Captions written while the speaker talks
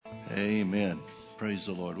Amen. Praise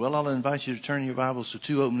the Lord. Well, I'll invite you to turn your Bibles to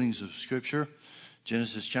two openings of Scripture,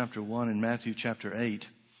 Genesis chapter 1 and Matthew chapter 8.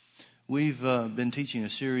 We've been teaching a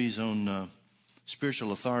series on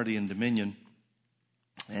spiritual authority and dominion,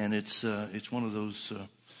 and it's one of those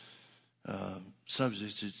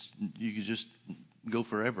subjects you could just go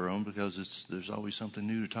forever on because there's always something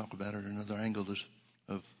new to talk about or another angle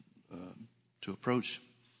to approach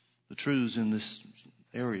the truths in this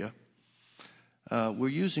area. We're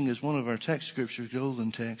using as one of our text scriptures,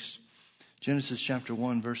 golden text, Genesis chapter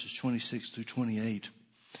 1, verses 26 through 28.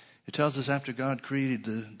 It tells us after God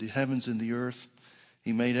created the heavens and the earth,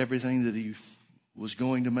 he made everything that he was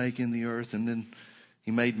going to make in the earth, and then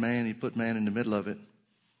he made man, he put man in the middle of it.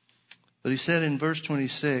 But he said in verse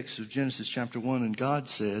 26 of Genesis chapter 1, and God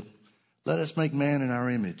said, "Let us make man in our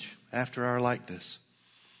image, after our likeness,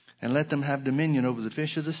 and let them have dominion over the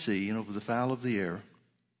fish of the sea, and over the fowl of the air,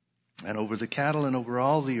 and over the cattle, and over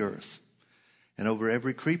all the earth, and over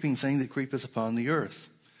every creeping thing that creepeth upon the earth."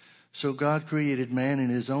 So God created man in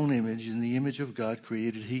his own image. In the image of God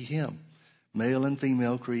created he him. Male and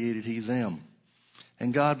female created he them.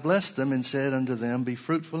 And God blessed them and said unto them, "Be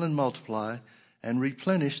fruitful and multiply, and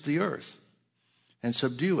replenish the earth, and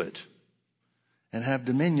subdue it, and have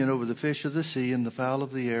dominion over the fish of the sea, and the fowl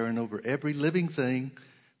of the air, and over every living thing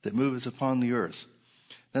that moveth upon the earth."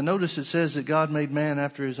 Now notice it says that God made man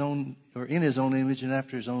after his own, or in his own image and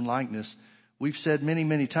after his own likeness. We've said many,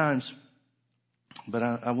 many times, but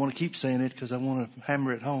I want to keep saying it because I want to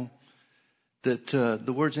hammer it home, that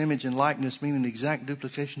the words image and likeness mean an exact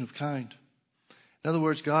duplication of kind. In other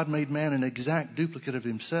words, God made man an exact duplicate of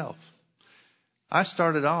himself. I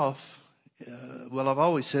started off, I've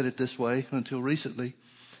always said it this way until recently,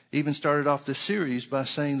 even started off this series by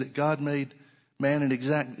saying that God made man an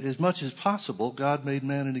exact, as much as possible, God made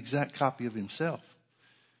man an exact copy of himself.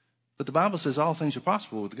 But the Bible says all things are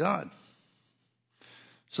possible with God.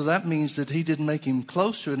 So that means that he didn't make him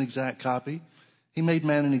close to an exact copy. He made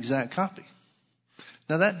man an exact copy.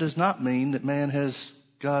 Now that does not mean that man has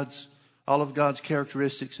all of God's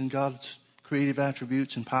characteristics and God's creative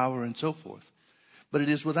attributes and power and so forth. But it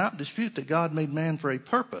is without dispute that God made man for a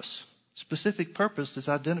purpose, specific purpose that's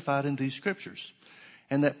identified in these scriptures.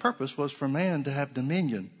 And that purpose was for man to have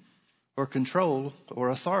dominion or control or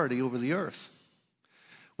authority over the earth.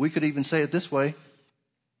 We could even say it this way.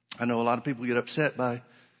 I know a lot of people get upset by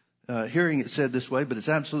hearing it said this way, but it's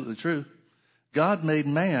absolutely true. God made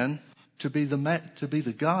man to be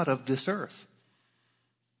the God of this earth.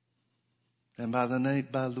 And by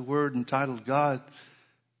the word entitled God,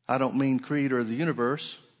 I don't mean creator of the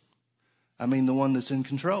universe. I mean the one that's in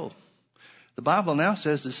control. The Bible now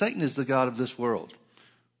says that Satan is the God of this world.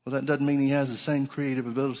 Well, that doesn't mean he has the same creative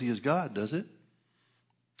ability as God, does it?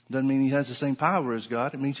 Doesn't mean he has the same power as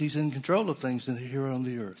God. It means he's in control of things here on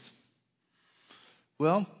the earth.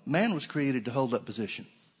 Well, man was created to hold that position.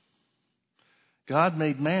 God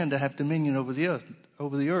made man to have dominion over the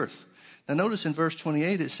earth. Now notice in verse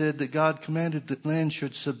 28 it said that God commanded that man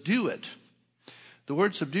should subdue it. The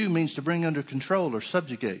word subdue means to bring under control or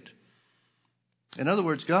subjugate. In other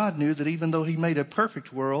words, God knew that even though he made a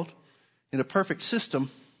perfect world in a perfect system,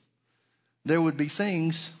 there would be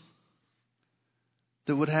things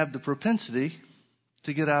that would have the propensity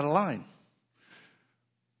to get out of line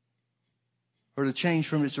or to change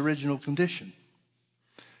from its original condition.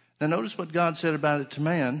 Now notice what God said about it to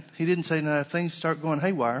man. He didn't say, "Now if things start going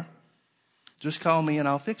haywire, just call me and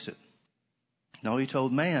I'll fix it." No, he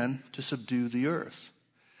told man to subdue the earth,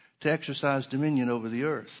 to exercise dominion over the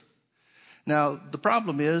earth. Now the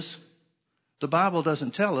problem is, the Bible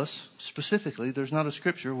doesn't tell us specifically, there's not a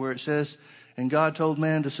scripture where it says, and God told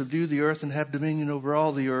man to subdue the earth and have dominion over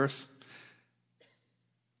all the earth.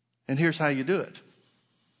 And here's how you do it.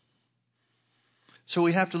 So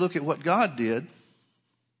we have to look at what God did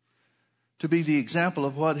to be the example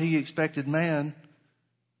of what he expected man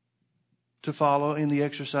to follow in the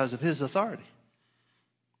exercise of his authority.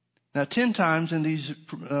 Now 10 times in these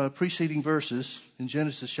preceding verses in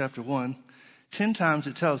Genesis chapter 1, 10 times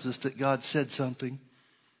it tells us that God said something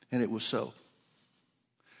and it was so.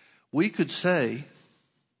 We could say,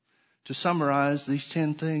 to summarize these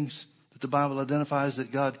 10 things that the Bible identifies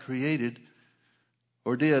that God created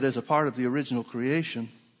or did as a part of the original creation,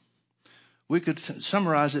 we could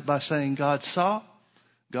summarize it by saying God saw,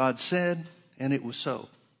 God said, and it was so.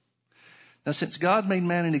 Now since God made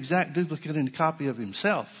man an exact duplicate and copy of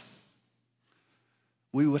himself,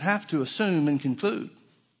 we would have to assume and conclude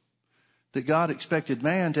that God expected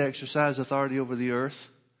man to exercise authority over the earth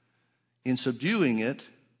in subduing it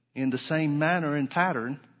in the same manner and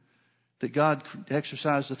pattern that God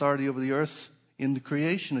exercised authority over the earth in the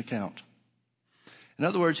creation account. In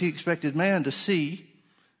other words, he expected man to see,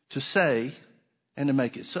 to say, and to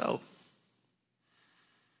make it so.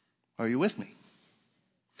 Are you with me?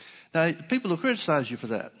 Now, people will criticize you for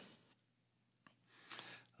that.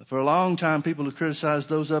 For a long time, people have criticized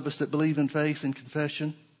those of us that believe in faith and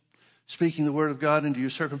confession, speaking the word of God into your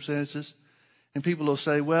circumstances. And people will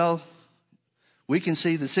say, well, we can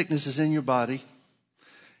see the sickness is in your body.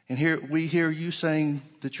 And we hear you saying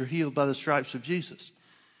that you're healed by the stripes of Jesus.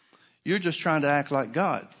 You're just trying to act like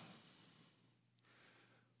God.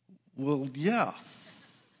 Well, yeah.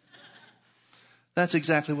 That's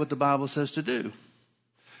exactly what the Bible says to do.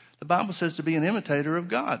 The Bible says to be an imitator of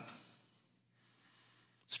God.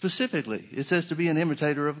 Specifically, it says to be an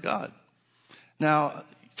imitator of God. Now,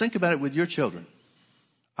 think about it with your children.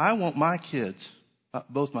 I want my kids,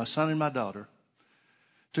 both my son and my daughter,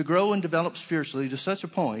 to grow and develop spiritually to such a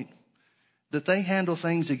point that they handle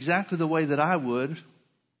things exactly the way that I would,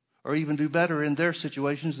 or even do better in their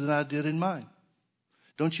situations than I did in mine.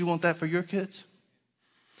 Don't you want that for your kids?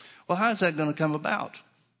 Well, how is that going to come about?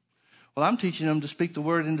 Well, I'm teaching them to speak the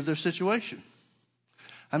word into their situation.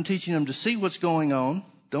 I'm teaching them to see what's going on.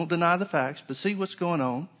 Don't deny the facts, but see what's going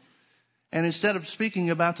on. And instead of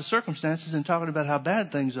speaking about the circumstances and talking about how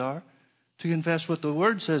bad things are, to confess what the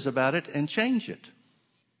word says about it and change it.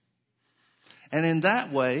 And in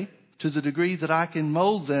that way, to the degree that I can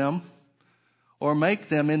mold them or make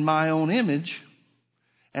them in my own image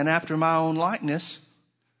and after my own likeness,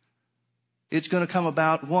 it's going to come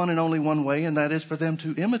about one and only one way, and that is for them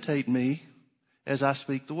to imitate me as I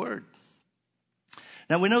speak the word.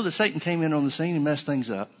 Now, we know that Satan came in on the scene and messed things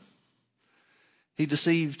up. He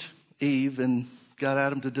deceived Eve and got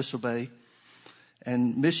Adam to disobey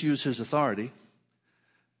and misuse his authority.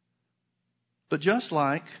 But just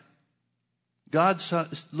like God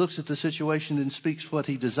looks at the situation and speaks what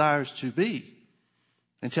he desires to be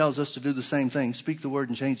and tells us to do the same thing, speak the word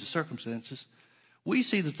and change the circumstances, we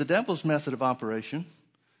see that the devil's method of operation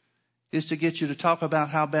is to get you to talk about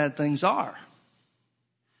how bad things are.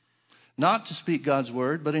 Not to speak God's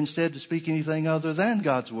word, but instead to speak anything other than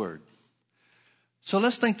God's word. So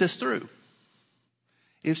let's think this through.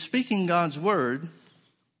 If speaking God's word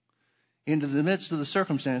into the midst of the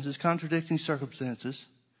circumstances, contradicting circumstances,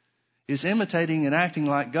 is imitating and acting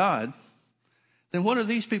like God, then what are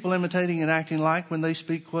these people imitating and acting like when they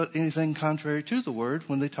speak anything contrary to the word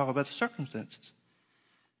when they talk about the circumstances?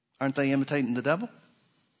 Aren't they imitating the devil?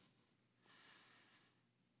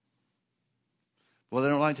 Well, they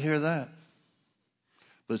don't like to hear that.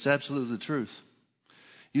 But it's absolutely the truth.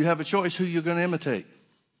 You have a choice who you're going to imitate.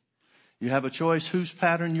 You have a choice whose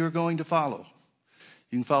pattern you're going to follow.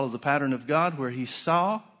 You can follow the pattern of God where he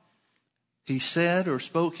saw, he said or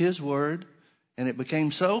spoke his word, and it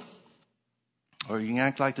became so. Or you can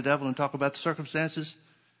act like the devil and talk about the circumstances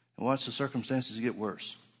and watch the circumstances get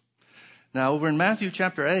worse. Now, over in Matthew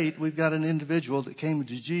chapter 8, we've got an individual that came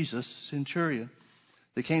to Jesus, a centurion,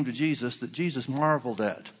 that came to Jesus that Jesus marveled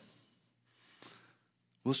at.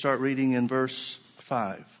 We'll start reading in verse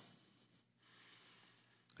 5.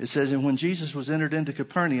 It says, and when Jesus was entered into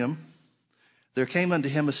Capernaum, there came unto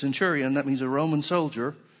him a centurion, that means a Roman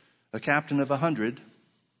soldier, a captain of 100.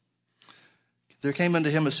 There came unto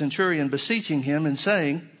him a centurion, beseeching him and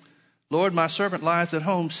saying, Lord, my servant lieth at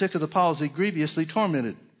home, sick of the palsy, grievously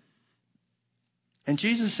tormented. And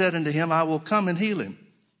Jesus said unto him, I will come and heal him.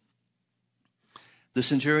 The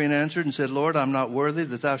centurion answered and said, Lord, I'm not worthy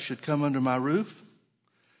that thou should come under my roof,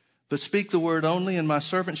 but speak the word only, and my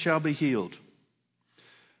servant shall be healed.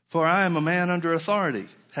 For I am a man under authority,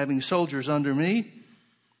 having soldiers under me,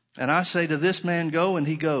 and I say to this man, go, and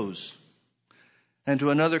he goes. And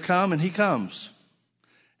to another, come, and he comes.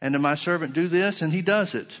 And to my servant, do this, and he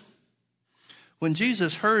does it. When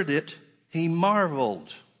Jesus heard it, he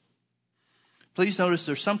marveled. Please notice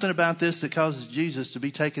there's something about this that causes Jesus to be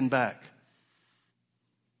taken back.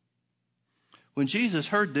 When Jesus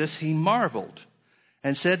heard this, he marveled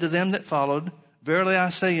and said to them that followed, verily I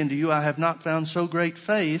say unto you, I have not found so great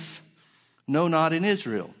faith, no, not in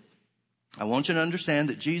Israel. I want you to understand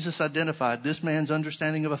that Jesus identified this man's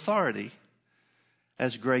understanding of authority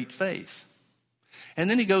as great faith. And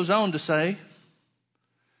then he goes on to say,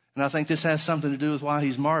 and I think this has something to do with why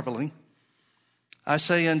he's marveling, I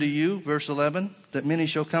say unto you, verse 11, that many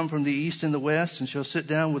shall come from the east and the west and shall sit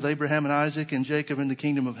down with Abraham and Isaac and Jacob in the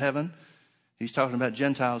kingdom of heaven. He's talking about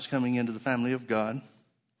Gentiles coming into the family of God.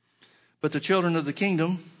 But the children of the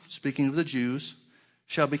kingdom, speaking of the Jews,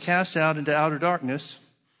 shall be cast out into outer darkness,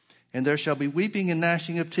 and there shall be weeping and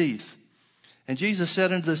gnashing of teeth. And Jesus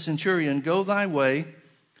said unto the centurion, go thy way,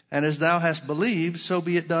 and as thou hast believed, so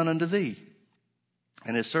be it done unto thee.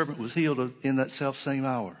 And his servant was healed in that selfsame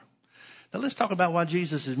hour. Now let's talk about why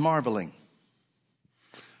Jesus is marveling.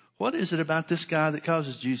 What is it about this guy that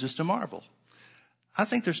causes Jesus to marvel? I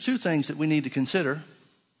think there's two things that we need to consider.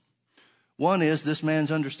 One is this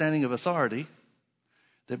man's understanding of authority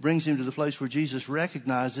that brings him to the place where Jesus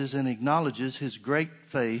recognizes and acknowledges his great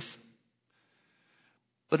faith.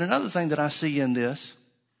 But another thing that I see in this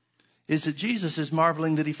is that Jesus is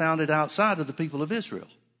marveling that he found it outside of the people of Israel.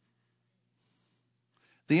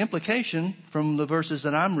 The implication from the verses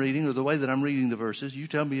that I'm reading, or the way that I'm reading the verses, you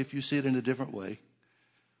tell me if you see it in a different way.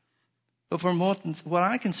 But from what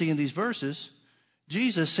I can see in these verses,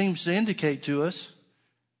 Jesus seems to indicate to us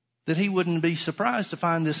that he wouldn't be surprised to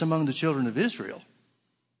find this among the children of Israel.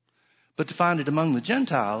 But to find it among the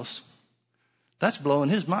Gentiles, that's blowing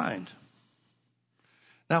his mind.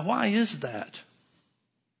 Now, why is that?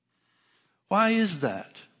 Why is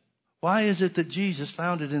that? Why is it that Jesus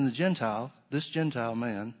found it in this Gentile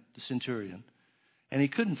man, the centurion, and he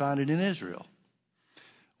couldn't find it in Israel?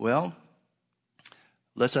 Well,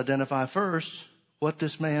 let's identify first what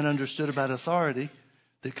this man understood about authority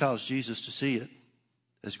that caused Jesus to see it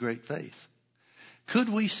as great faith. Could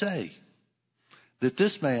we say that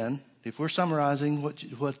this man, if we're summarizing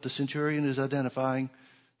what the centurion is identifying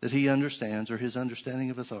that he understands, or his understanding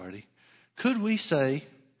of authority, could we say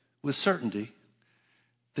with certainty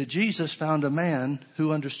that Jesus found a man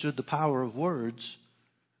who understood the power of words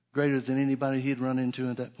greater than anybody he'd run into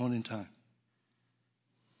at that point in time?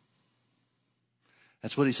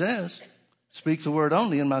 That's what he says. Speak the word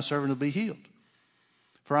only and my servant will be healed.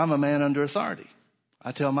 For I'm a man under authority.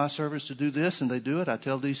 I tell my servants to do this and they do it. I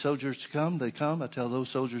tell these soldiers to come, they come. I tell those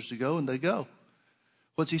soldiers to go and they go.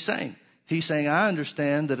 What's he saying? He's saying, I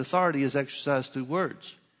understand that authority is exercised through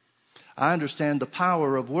words. I understand the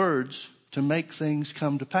power of words to make things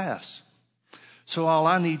come to pass. So all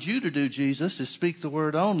I need you to do, Jesus, is speak the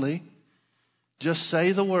word only. Just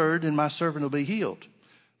say the word and my servant will be healed.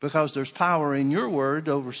 Because there's power in your word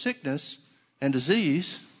over sickness and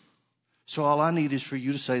disease. So all I need is for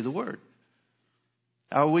you to say the word.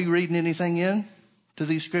 Are we reading anything in to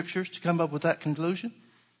these scriptures to come up with that conclusion?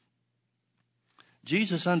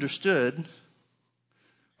 Jesus understood,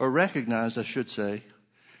 or recognized, I should say,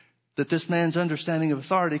 that this man's understanding of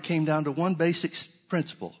authority came down to one basic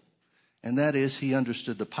principle, and that is he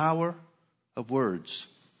understood the power of words.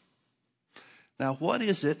 Now, what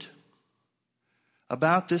is it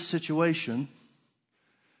about this situation,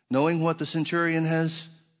 knowing what the centurion has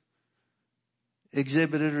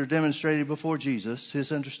exhibited or demonstrated before Jesus,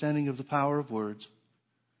 his understanding of the power of words?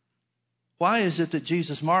 Why is it that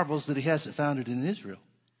Jesus marvels that he hasn't found it in Israel?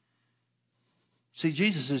 See,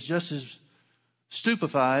 Jesus is just as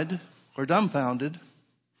stupefied or dumbfounded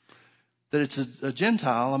that it's a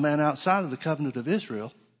Gentile, a man outside of the covenant of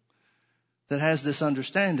Israel, that has this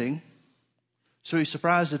understanding. So he's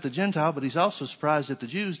surprised at the Gentile, but he's also surprised at the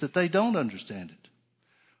Jews that they don't understand it.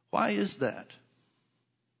 Why is that?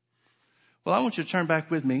 Well, I want you to turn back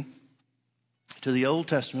with me to the Old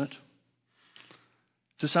Testament,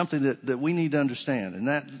 to something that we need to understand. And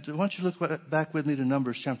that, I want you to look back with me to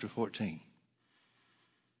Numbers chapter 14.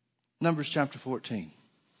 Numbers chapter 14.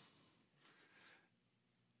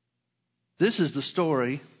 This is the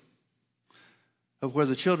story of where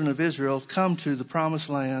the children of Israel come to the promised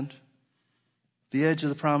land, the edge of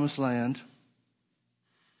the promised land.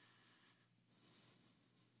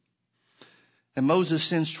 And Moses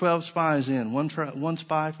sends 12 spies in, one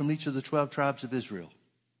spy from each of the 12 tribes of Israel.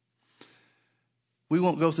 We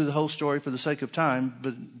won't go through the whole story for the sake of time,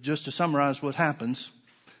 but just to summarize what happens,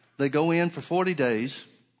 they go in for 40 days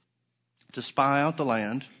to spy out the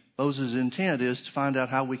land. Moses' intent is to find out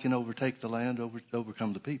how we can overtake the land,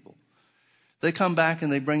 overcome the people. They come back and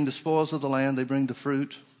they bring the spoils of the land. They bring the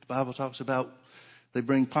fruit. The Bible talks about they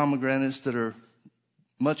bring pomegranates that are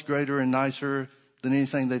much greater and nicer than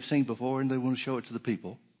anything they've seen before, and they want to show it to the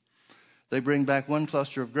people. They bring back one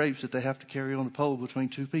cluster of grapes that they have to carry on a pole between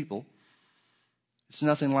two people. It's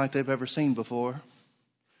nothing like they've ever seen before.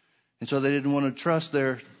 And so they didn't want to trust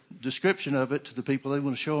their description of it to the people. They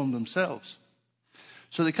want to show them themselves.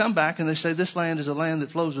 So they come back and they say, this land is a land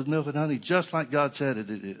that flows with milk and honey, just like God said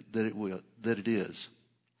that it is.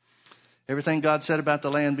 Everything God said about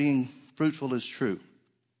the land being fruitful is true.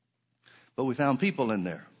 But we found people in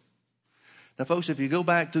there. Now, folks, if you go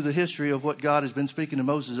back through the history of what God has been speaking to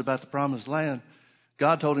Moses about the promised land,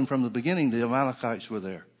 God told him from the beginning the Amalekites were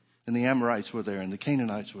there, and the Amorites were there, and the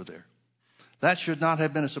Canaanites were there. That should not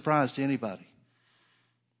have been a surprise to anybody.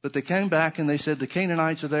 But they came back and they said the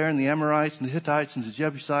Canaanites are there, and the Amorites, and the Hittites, and the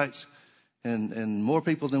Jebusites, and more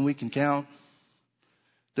people than we can count.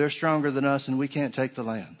 They're stronger than us, and we can't take the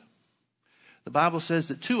land. The Bible says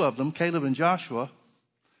that two of them, Caleb and Joshua,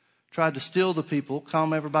 tried to still the people,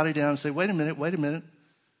 calm everybody down and say, wait a minute.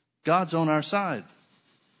 God's on our side.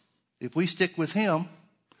 If we stick with him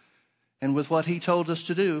and with what he told us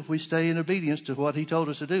to do, if we stay in obedience to what he told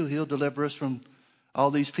us to do, he'll deliver us from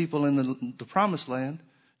all these people in the promised land,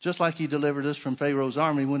 just like he delivered us from Pharaoh's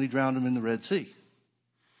army when he drowned them in the Red Sea.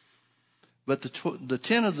 But the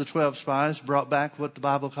 10 of the 12 spies brought back what the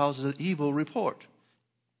Bible calls an evil report.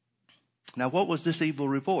 Now, what was this evil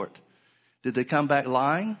report? Did they come back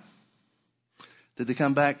lying? Did they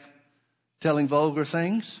come back telling vulgar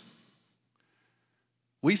things?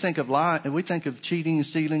 We think of lying, we think of cheating and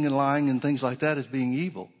stealing and lying and things like that as being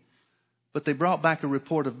evil. But they brought back a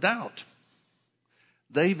report of doubt.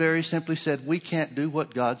 They very simply said, we can't do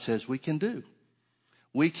what God says we can do.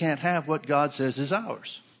 We can't have what God says is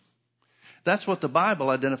ours. That's what the Bible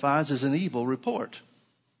identifies as an evil report.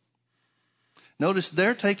 Notice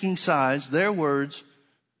they're taking sides, their words,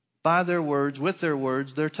 by their words, with their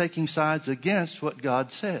words, they're taking sides against what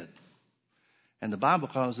God said. And the Bible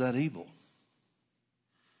calls that evil.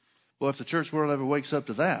 Well, if the church world ever wakes up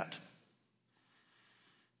to that,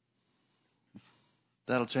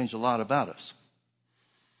 that'll change a lot about us.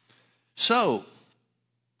 So,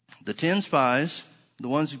 the 10 spies, the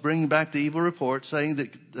ones bringing back the evil report, saying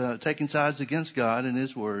that taking sides against God and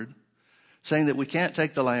his word, saying that we can't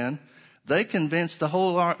take the land, they convinced the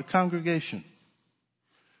whole congregation.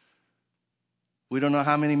 We don't know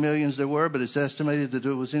how many millions there were, but it's estimated that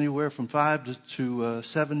it was anywhere from 5 to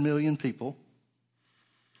 7 million people.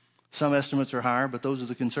 Some estimates are higher, but those are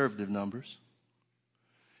the conservative numbers.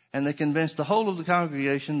 And they convinced the whole of the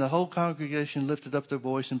congregation. The whole congregation lifted up their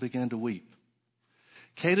voice and began to weep.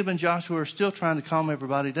 Caleb and Joshua are still trying to calm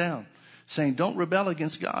everybody down, saying, don't rebel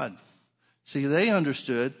against God. See, they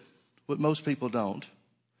understood what most people don't.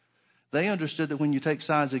 They understood that when you take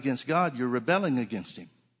sides against God, you're rebelling against him.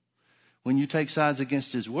 When you take sides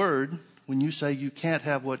against his word, when you say you can't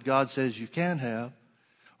have what God says you can have,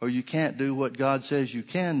 or you can't do what God says you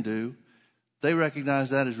can do, they recognize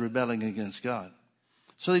that as rebelling against God.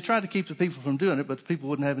 So they tried to keep the people from doing it, but the people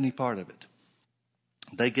wouldn't have any part of it.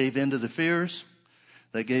 They gave in to the fears.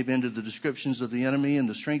 They gave in to the descriptions of the enemy and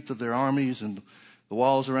the strength of their armies and the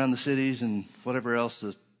walls around the cities and whatever else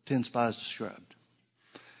the 10 spies described.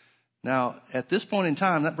 Now, at this point in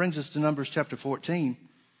time, that brings us to Numbers chapter 14,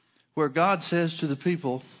 where God says to the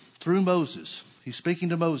people through Moses, he's speaking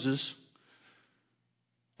to Moses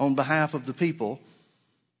on behalf of the people.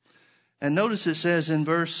 And notice it says in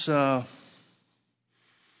verse, let's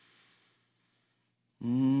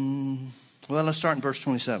start in verse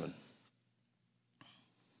 27.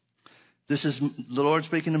 This is the Lord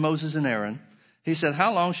speaking to Moses and Aaron. He said,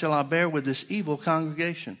 how long shall I bear with this evil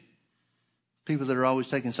congregation? People that are always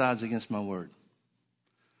taking sides against my word,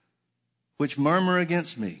 which murmur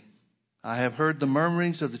against me. I have heard the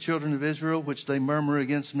murmurings of the children of Israel, which they murmur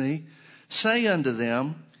against me. Say unto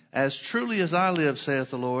them, as truly as I live,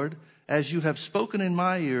 saith the Lord, as you have spoken in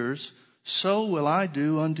my ears, so will I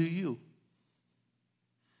do unto you.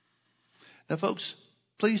 Now, folks,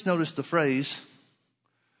 please notice the phrase.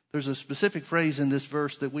 There's a specific phrase in this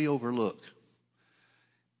verse that we overlook.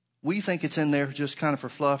 We think it's in there just kind of for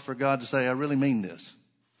fluff, for God to say, I really mean this.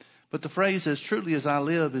 But the phrase, as truly as I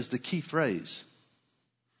live, is the key phrase.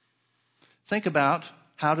 Think about,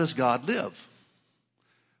 how does God live?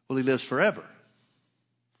 Well, he lives forever.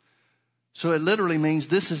 So it literally means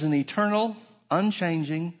this is an eternal,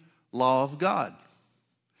 unchanging law of God.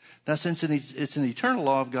 Now, since it's an eternal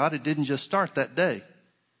law of God, it didn't just start that day.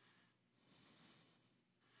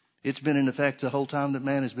 It's been in effect the whole time that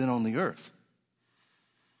man has been on the earth.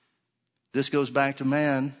 This goes back to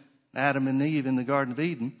man, Adam and Eve in the Garden of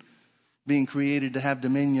Eden, being created to have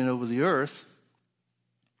dominion over the earth,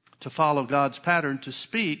 to follow God's pattern, to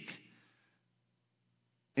speak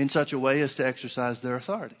in such a way as to exercise their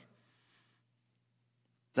authority.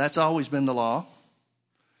 That's always been the law.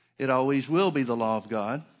 It always will be the law of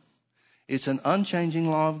God. It's an unchanging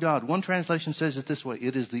law of God. One translation says it this way: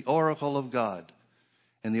 it is the oracle of God.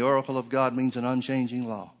 And the oracle of God means an unchanging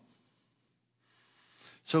law.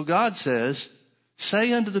 So God says,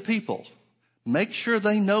 say unto the people, make sure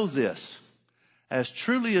they know this. As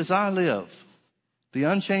truly as I live, the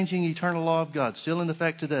unchanging eternal law of God, still in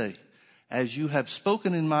effect today, as you have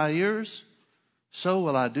spoken in my ears, so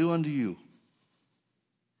will I do unto you.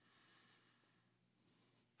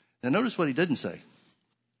 Now notice what he didn't say.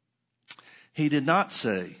 He did not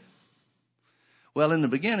say, well, in the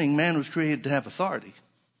beginning, man was created to have authority.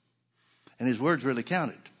 And his words really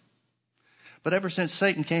counted. But ever since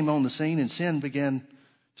Satan came on the scene and sin began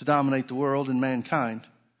to dominate the world and mankind,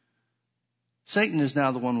 Satan is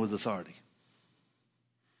now the one with authority.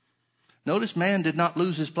 Notice man did not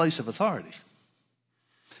lose his place of authority.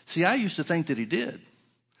 See, I used to think that he did.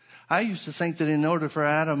 I used to think that in order for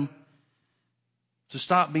Adam to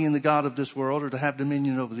stop being the God of this world or to have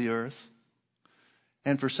dominion over the earth,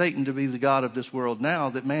 and for Satan to be the God of this world now,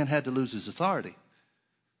 that man had to lose his authority.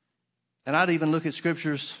 And I'd even look at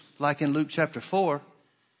scriptures like in Luke chapter 4,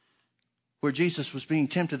 where Jesus was being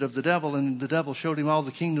tempted of the devil, and the devil showed him all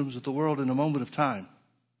the kingdoms of the world in a moment of time.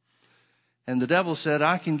 And the devil said,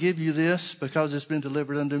 I can give you this because it's been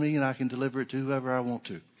delivered unto me, and I can deliver it to whoever I want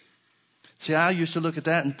to. See, I used to look at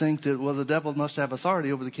that and think that, well, the devil must have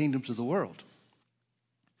authority over the kingdoms of the world.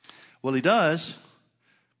 Well, he does.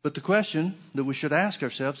 But the question that we should ask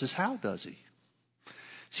ourselves is, how does he?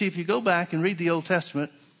 See, if you go back and read the Old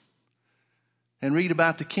Testament and read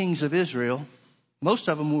about the kings of Israel, most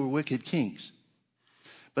of them were wicked kings.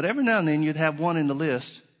 But every now and then you'd have one in the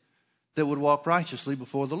list that would walk righteously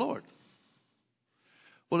before the Lord.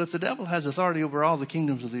 Well, if the devil has authority over all the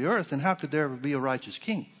kingdoms of the earth, then how could there ever be a righteous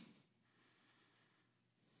king?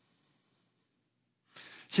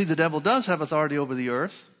 See, the devil does have authority over the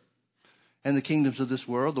earth and the kingdoms of this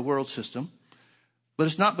world, the world system. But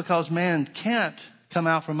it's not because man can't come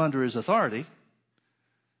out from under his authority.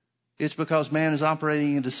 It's because man is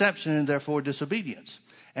operating in deception and therefore disobedience.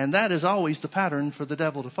 And that is always the pattern for the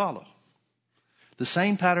devil to follow. The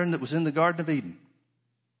same pattern that was in the Garden of Eden.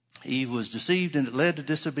 Eve was deceived and it led to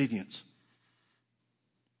disobedience.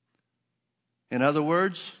 In other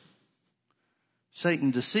words, Satan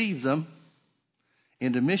deceived them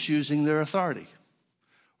into misusing their authority,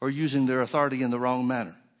 or using their authority in the wrong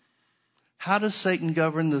manner. How does Satan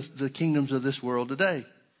govern the kingdoms of this world today?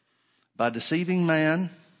 By deceiving man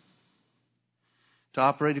to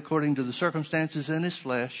operate according to the circumstances in his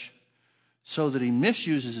flesh, so that he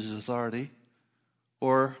misuses his authority,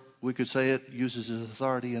 or we could say it uses his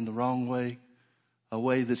authority in the wrong way, a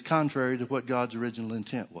way that's contrary to what God's original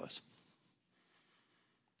intent was.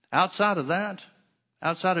 Outside of that,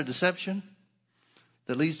 outside of deception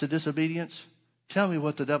that leads to disobedience, tell me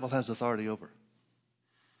what the devil has authority over.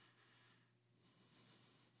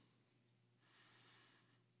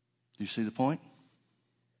 Do you see the point?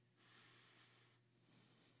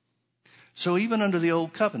 So even under the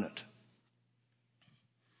old covenant,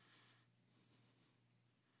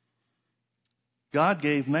 God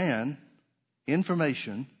gave man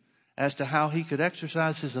information as to how he could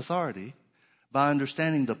exercise his authority by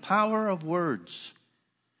understanding the power of words.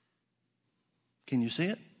 Can you see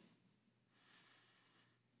it?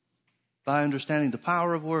 By understanding the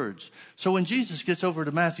power of words. So when Jesus gets over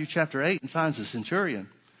to Matthew chapter 8 and finds a centurion,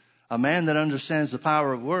 a man that understands the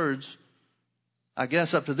power of words, I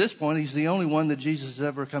guess up to this point, he's the only one that Jesus has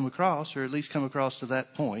ever come across, or at least come across to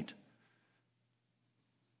that point.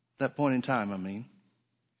 That point in time, I mean.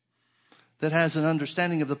 That has an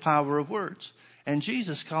understanding of the power of words. And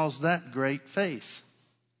Jesus calls that great faith.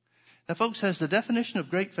 Now, folks, has the definition of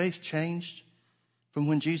great faith changed from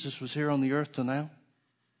when Jesus was here on the earth to now?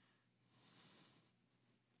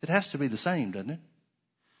 It has to be the same, doesn't it?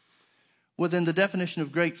 Well, then the definition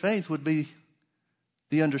of great faith would be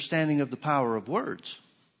the understanding of the power of words.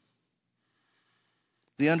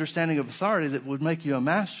 The understanding of authority that would make you a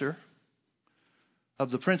master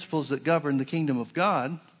of the principles that govern the kingdom of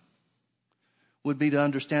God would be to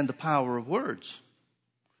understand the power of words.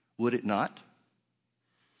 Would it not?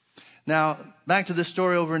 Now, back to this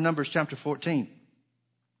story over in Numbers chapter 14.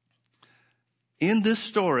 In this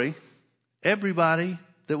story, everybody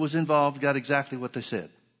that was involved got exactly what they said.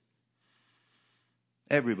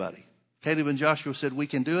 Everybody. Caleb and Joshua said, we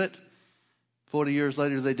can do it. 40 years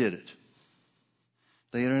later, they did it.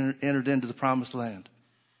 They entered into the promised land.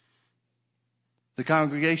 The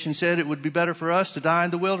congregation said it would be better for us to die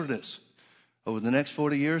in the wilderness. Over the next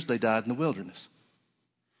 40 years, they died in the wilderness.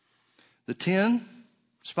 The 10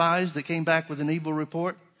 spies that came back with an evil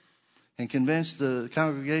report and convinced the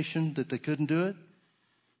congregation that they couldn't do it,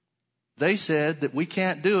 they said that we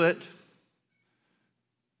can't do it.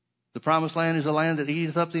 The promised land is a land that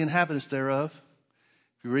eateth up the inhabitants thereof.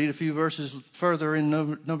 If you read a few verses further in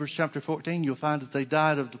Numbers chapter 14, you'll find that they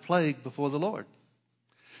died of the plague before the Lord.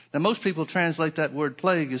 Now, most people translate that word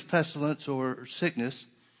plague as pestilence or sickness,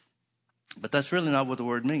 but that's really not what the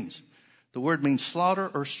word means. The word means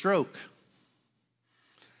slaughter or stroke.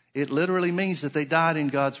 It literally means that they died in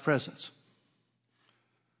God's presence.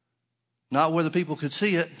 Not where the people could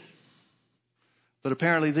see it, but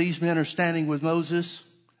apparently these men are standing with Moses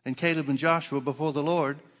and Caleb and Joshua before the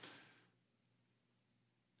Lord,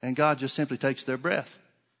 and God just simply takes their breath.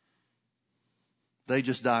 They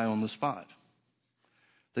just die on the spot.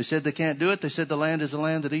 They said they can't do it. They said the land is a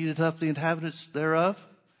land that eateth up the inhabitants thereof,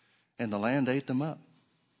 and the land ate them up.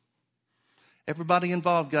 Everybody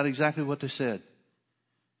involved got exactly what they said.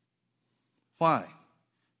 Why?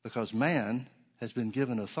 Because man has been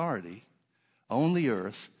given authority on the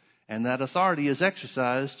earth, and that authority is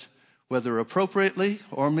exercised, whether appropriately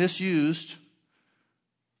or misused,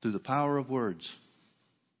 through the power of words.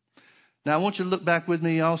 Now, I want you to look back with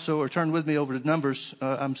me also, or turn with me over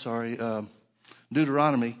to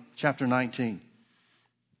Deuteronomy chapter 19.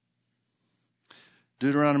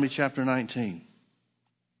 Deuteronomy chapter 19.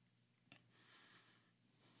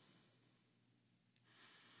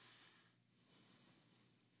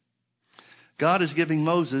 God is giving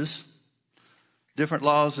Moses different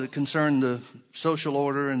laws that concern the social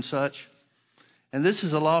order and such. And this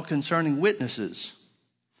is a law concerning witnesses.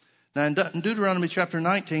 Now, in Deuteronomy chapter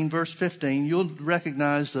 19, verse 15, you'll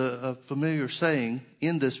recognize a familiar saying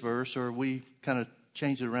in this verse, or we kind of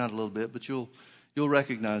changed it around a little bit, but you'll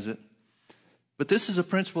recognize it. But this is a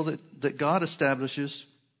principle that God establishes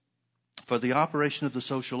for the operation of the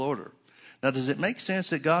social order. Now, does it make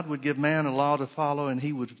sense that God would give man a law to follow and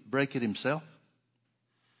he would break it himself?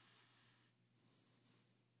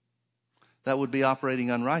 That would be operating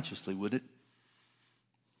unrighteously, would it?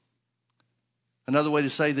 Another way to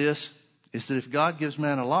say this is that if God gives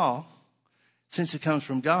man a law, since it comes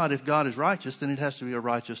from God, if God is righteous, then it has to be a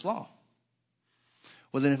righteous law.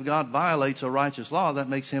 Well, then if God violates a righteous law, that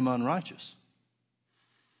makes him unrighteous.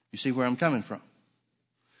 You see where I'm coming from?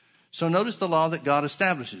 So notice the law that God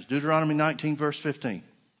establishes. Deuteronomy 19, verse 15.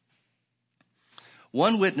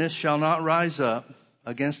 One witness shall not rise up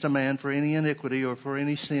against a man for any iniquity or for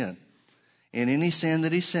any sin, in any sin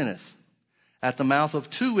that he sinneth. At the mouth of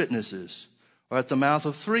two witnesses, or at the mouth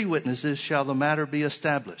of three witnesses, shall the matter be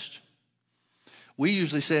established. We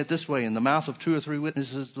usually say it this way: in the mouth of two or three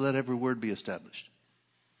witnesses, let every word be established.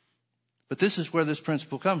 But this is where this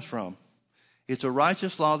principle comes from. It's a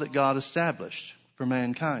righteous law that God established for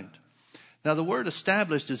mankind. Now, the word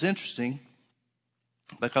established is interesting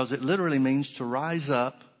because it literally means to rise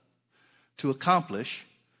up, to accomplish,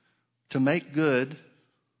 to make good,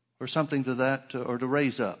 or something to that, or to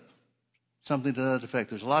raise up. Something to that effect.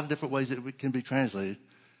 There's a lot of different ways that it can be translated,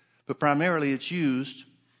 but primarily it's used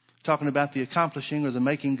talking about the accomplishing or the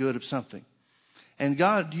making good of something. And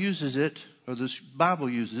God uses it, or the Bible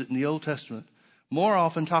uses it in the Old Testament, more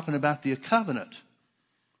often talking about the covenant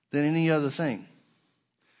than any other thing.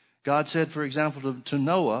 God said, for example, to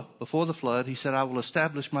Noah before the flood, he said, I will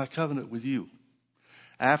establish my covenant with you.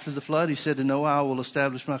 After the flood, he said to Noah, I will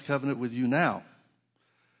establish my covenant with you now.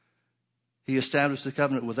 He established the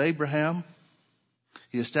covenant with Abraham.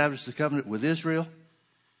 He established the covenant with Israel.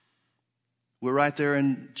 We're right there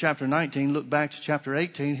in chapter 19. Look back to chapter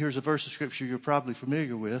 18. Here's a verse of scripture you're probably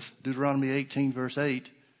familiar with. Deuteronomy 18, verse 8.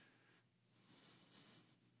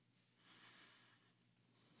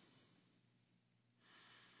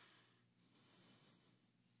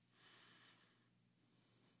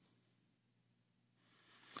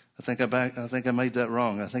 I think I made that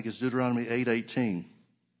wrong. I think it's Deuteronomy 8:18.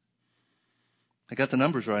 I got the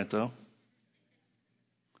numbers right, though.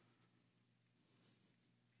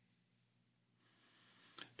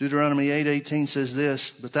 Deuteronomy 8:18 says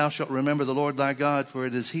this: But thou shalt remember the Lord thy God, for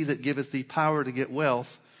it is he that giveth thee power to get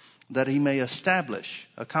wealth, that he may establish,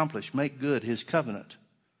 accomplish, make good his covenant,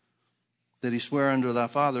 that he sware unto thy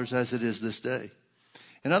fathers, as it is this day.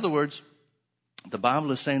 In other words, the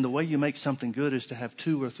Bible is saying the way you make something good is to have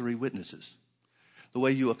two or three witnesses. The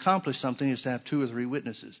way you accomplish something is to have two or three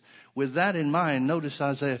witnesses. With that in mind, notice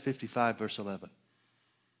Isaiah 55, verse 11.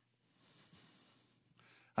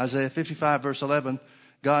 Isaiah 55, verse 11,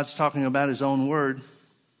 God's talking about his own word.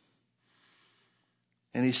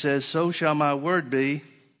 And he says, So shall my word be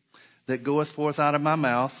that goeth forth out of my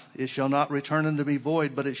mouth. It shall not return unto me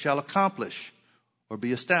void, but it shall accomplish, or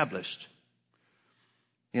be established,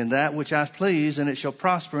 in that which I please, and it shall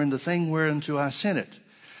prosper in the thing whereunto I sent it.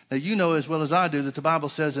 Now, you know as well as I do that the Bible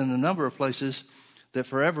says in a number of places that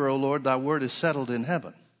forever, O Lord, thy word is settled in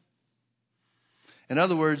heaven. In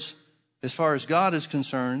other words, as far as God is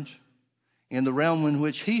concerned, in the realm in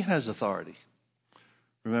which he has authority.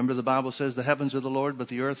 Remember, the Bible says the heavens are the Lord, but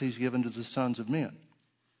the earth he's given to the sons of men.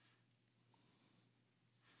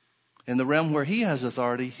 In the realm where he has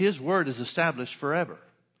authority, his word is established forever.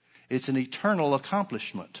 It's an eternal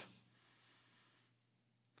accomplishment.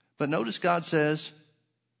 But notice God says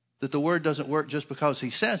that the word doesn't work just because he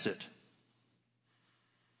says it.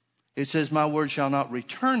 It says, my word shall not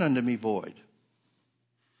return unto me void.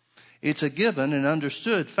 It's a given and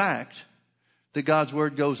understood fact that God's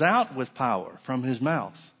word goes out with power from his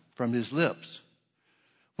mouth, from his lips.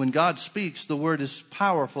 When God speaks, the word is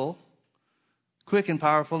powerful, quick and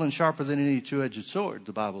powerful, and sharper than any two-edged sword,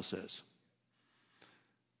 the Bible says.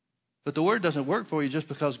 But the word doesn't work for you just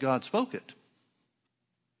because God spoke it.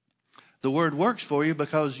 The word works for you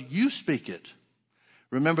because you speak it.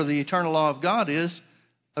 Remember, the eternal law of God is,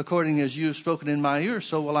 according as you have spoken in my ear,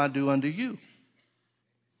 so will I do unto you.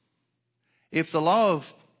 If the law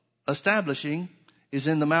of establishing is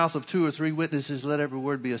in the mouth of 2 or 3 witnesses, let every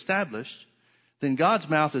word be established, then God's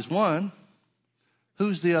mouth is one.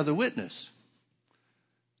 Who's the other witness?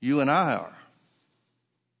 You and I are.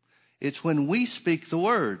 It's when we speak the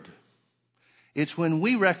word. It's when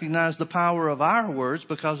we recognize the power of our words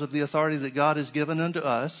because of the authority that God has given unto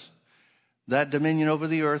us. That dominion over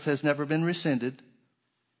the earth has never been rescinded.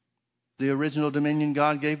 The original dominion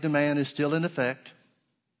God gave to man is still in effect.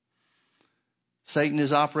 Satan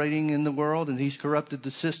is operating in the world, and he's corrupted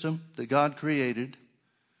the system that God created.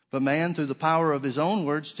 But man, through the power of his own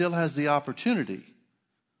word, still has the opportunity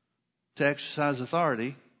to exercise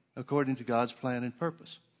authority according to God's plan and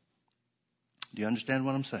purpose. Do you understand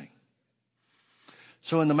what I'm saying?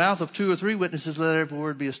 So in the mouth of 2 or 3 witnesses, let every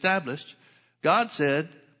word be established. God said,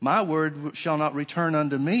 my word shall not return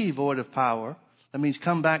unto me void of power. That means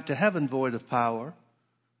come back to heaven void of power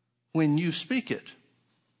when you speak it.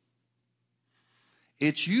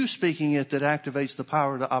 It's you speaking it that activates the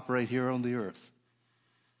power to operate here on the earth.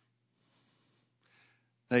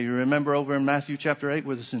 Now you remember over in Matthew chapter 8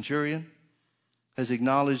 where the centurion has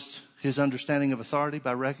acknowledged his understanding of authority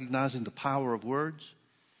by recognizing the power of words.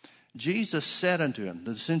 Jesus said unto him,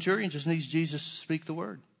 the centurion just needs Jesus to speak the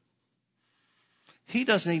word. He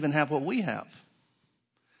doesn't even have what we have.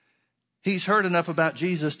 He's heard enough about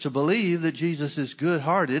Jesus to believe that Jesus is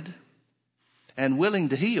good-hearted and willing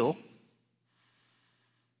to heal.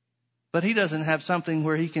 But he doesn't have something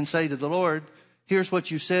where he can say to the Lord, here's what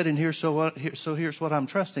you said and here's what I'm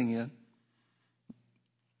trusting in.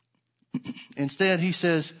 Instead, he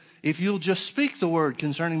says, if you'll just speak the word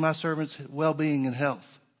concerning my servant's well-being and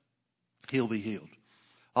health, he'll be healed.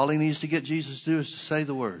 All he needs to get Jesus to do is to say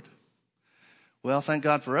the word. Well, thank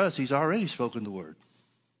God for us, he's already spoken the word.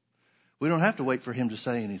 We don't have to wait for him to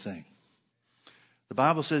say anything. The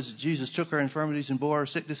Bible says that Jesus took our infirmities and bore our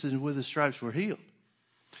sicknesses, and with his stripes we're healed.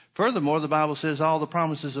 Furthermore, the Bible says all the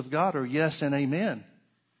promises of God are yes and amen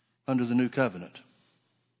under the new covenant.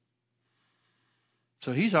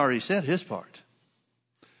 So he's already said his part.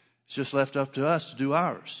 It's just left up to us to do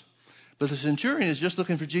ours. But the centurion is just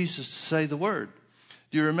looking for Jesus to say the word.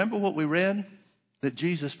 Do you remember what we read that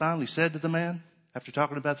Jesus finally said to the man after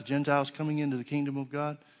talking about the Gentiles coming into the kingdom of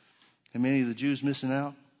God and many of the Jews missing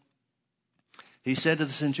out? He said to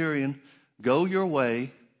the centurion, go your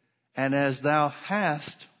way, and as thou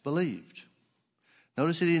hast believed.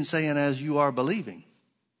 Notice he didn't say, and as you are believing.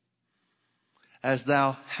 As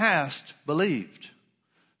thou hast believed,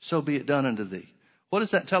 so be it done unto thee. What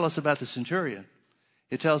does that tell us about the centurion?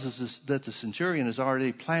 It tells us that the centurion has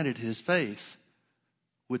already planted his faith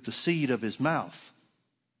with the seed of his mouth.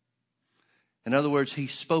 In other words,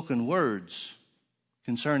 he's spoken words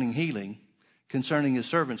concerning healing, concerning his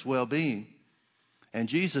servant's well-being. And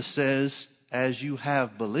Jesus says, as you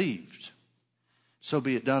have believed, so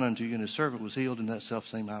be it done unto you. And his servant was healed in that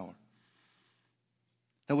self-same hour.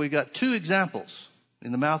 Now we've got 2 examples.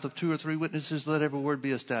 In the mouth of 2 or 3 witnesses, let every word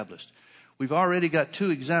be established. We've already got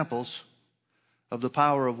 2 examples of the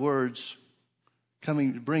power of words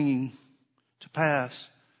bringing to pass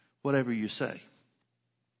whatever you say.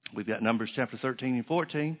 We've got Numbers chapter 13 and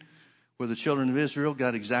 14, where the children of Israel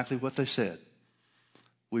got exactly what they said.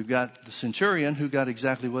 We've got the centurion who got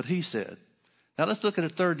exactly what he said. Now let's look at a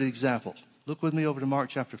third example. Look with me over to Mark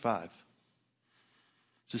chapter 5. Is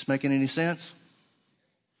this making any sense?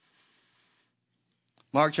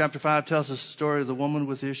 Mark chapter 5 tells us the story of the woman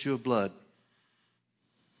with the issue of blood.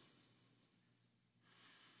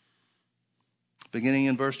 Beginning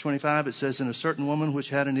in verse 25, it says, and a certain woman which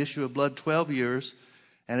had an issue of blood 12 years,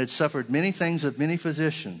 and had suffered many things of many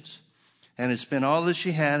physicians, and had spent all that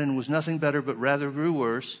she had, and was nothing better, but rather grew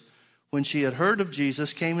worse, when she had heard of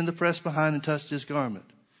Jesus, came in the press behind and touched his garment.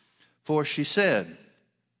 For she said,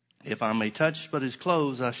 if I may touch but his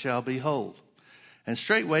clothes, I shall be whole. And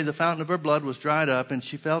straightway the fountain of her blood was dried up, and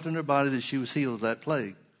she felt in her body that she was healed of that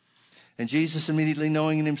plague. And Jesus, immediately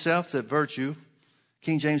knowing in himself that virtue,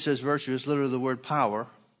 King James says virtue is literally the word power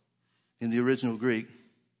in the original Greek.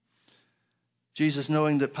 Jesus,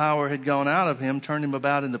 knowing that power had gone out of him, turned him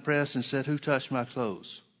about in the press and said, who touched my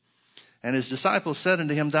clothes? And his disciples said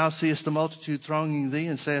unto him, thou seest the multitude thronging thee,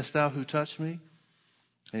 and sayest thou, who touched me?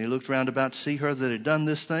 And he looked round about to see her that had done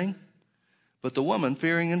this thing. But the woman,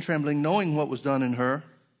 fearing and trembling, knowing what was done in her,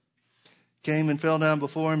 came and fell down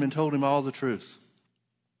before him and told him all the truth.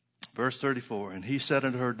 Verse 34, and he said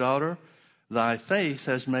unto her, daughter, thy faith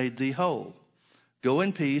has made thee whole. Go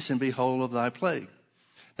in peace and be whole of thy plague.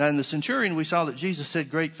 Now in the centurion, we saw that Jesus said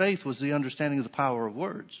great faith was the understanding of the power of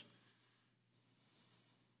words.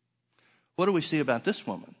 What do we see about this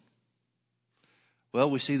woman? Well,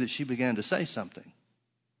 we see that she began to say something.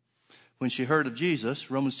 When she heard of Jesus,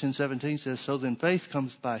 Romans 10:17 says, so then faith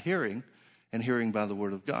comes by hearing, and hearing by the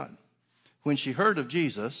word of God. When she heard of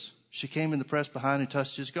Jesus, she came in the press behind and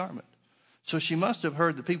touched his garment. So she must have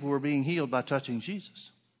heard that people were being healed by touching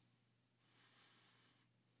Jesus.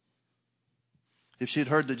 If she had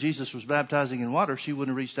heard that Jesus was baptizing in water, she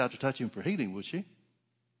wouldn't have reached out to touch him for healing, would she?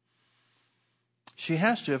 She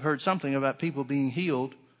has to have heard something about people being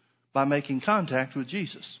healed by making contact with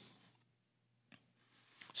Jesus.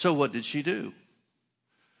 So what did she do?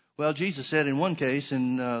 Well, Jesus said in one case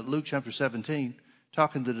in Luke chapter 17,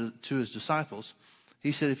 talking to his disciples,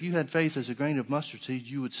 he said, if you had faith as a grain of mustard seed,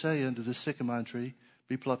 you would say unto this sycamore tree,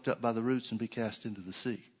 be plucked up by the roots and be cast into the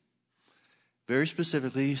sea. Very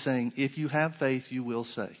specifically, he's saying, if you have faith, you will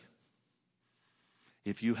say.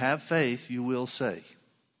 If you have faith, you will say.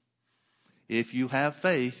 If you have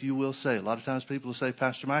faith, you will say. A lot of times people will say,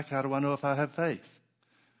 Pastor Mike, how do I know if I have faith?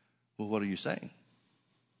 Well, what are you saying?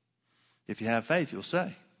 If you have faith, you'll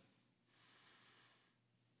say.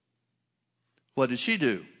 What did she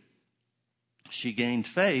do? She gained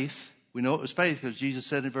faith. We know it was faith because Jesus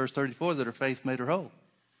said in verse 34 that her faith made her whole.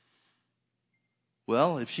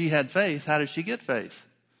 Well, if she had faith, how did she get faith?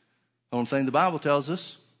 The only thing the Bible tells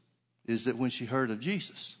us is that when she heard of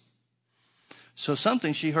Jesus. So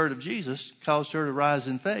something she heard of Jesus caused her to rise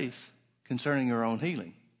in faith concerning her own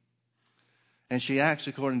healing. And she acts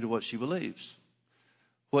according to what she believes.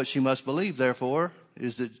 What she must believe, therefore,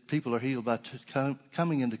 is that people are healed by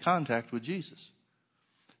coming into contact with Jesus.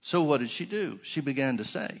 So what did she do? She began to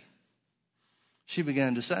say. She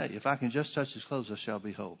began to say, if I can just touch his clothes, I shall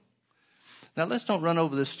be whole. Now, let's don't run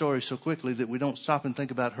over this story so quickly that we don't stop and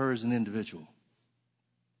think about her as an individual.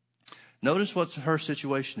 Notice what her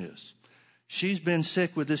situation is. She's been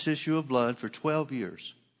sick with this issue of blood for 12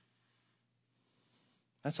 years.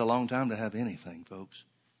 That's a long time to have anything, folks.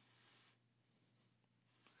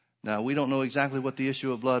 Now, we don't know exactly what the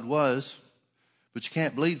issue of blood was, but you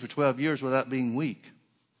can't bleed for 12 years without being weak.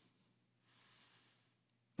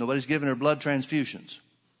 Nobody's giving her blood transfusions.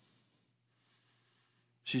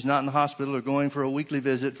 She's not in the hospital or going for a weekly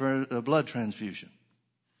visit for a blood transfusion.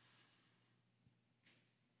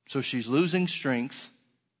 So she's losing strength.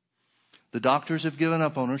 The doctors have given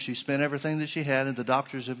up on her. She spent everything that she had, and the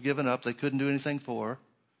doctors have given up. They couldn't do anything for her.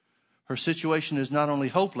 Her situation is not only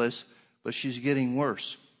hopeless, but she's getting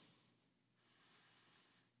worse.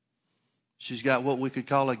 She's got what we could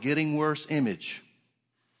call a getting worse image.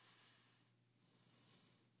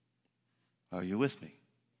 Are you with me?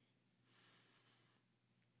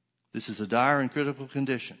 This is a dire and critical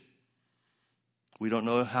condition. We don't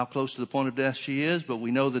know how close to the point of death she is, but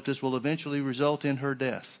we know that this will eventually result in her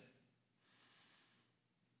death.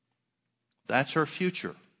 That's her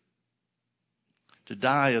future, to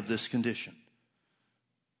die of this condition.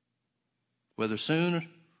 Whether soon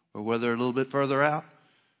or whether a little bit further out,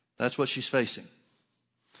 that's what she's facing.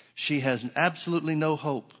 She has absolutely no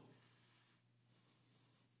hope.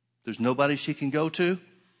 There's nobody she can go to.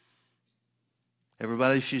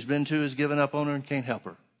 Everybody she's been to has given up on her and can't help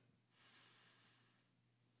her.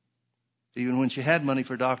 Even when she had money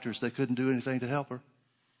for doctors, they couldn't do anything to help her.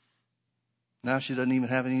 Now she doesn't even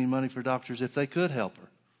have any money for doctors if they could help her,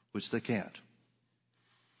 which they can't.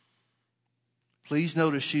 Please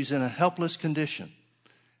notice she's in a helpless condition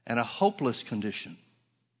and a hopeless condition.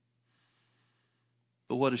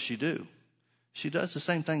 But what does she do? She does the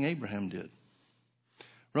same thing Abraham did.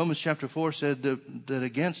 Romans chapter 4 said that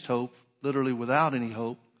against hope, literally without any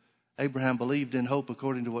hope, Abraham believed in hope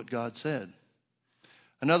according to what God said.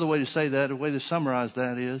 Another way to say that, a way to summarize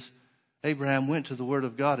that is, Abraham went to the Word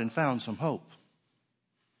of God and found some hope.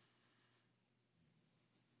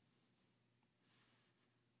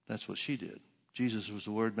 That's what she did. Jesus was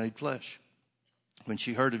the Word made flesh. When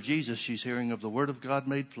she heard of Jesus, she's hearing of the Word of God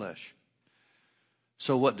made flesh.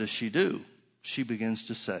 So what does she do? She begins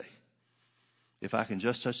to say, if I can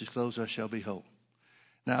just touch his clothes, I shall be whole.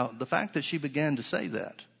 Now, the fact that she began to say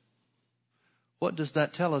that, what does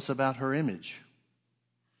that tell us about her image?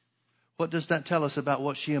 What does that tell us about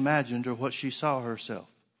what she imagined or what she saw herself?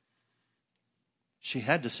 She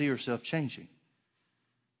had to see herself changing.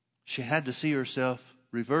 She had to see herself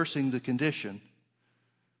reversing the condition.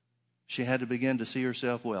 She had to begin to see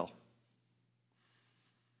herself well.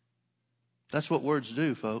 That's what words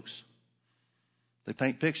do, folks. They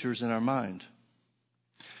paint pictures in our mind.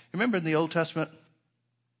 Remember in the Old Testament,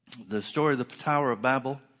 the story of the Tower of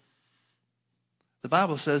Babel? The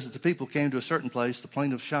Bible says that the people came to a certain place, the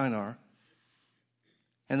plain of Shinar,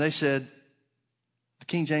 and they said, the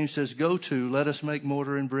King James says, go to, let us make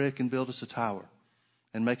mortar and brick and build us a tower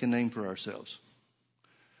and make a name for ourselves.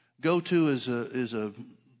 Go to is a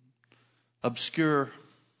obscure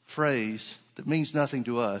phrase that means nothing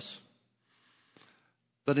to us.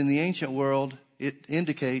 But in the ancient world, it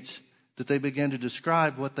indicates that they began to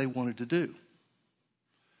describe what they wanted to do.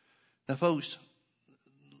 Now, folks,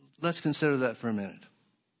 let's consider that for a minute.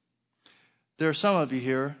 There are some of you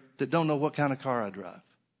here that don't know what kind of car I drive.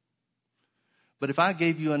 But if I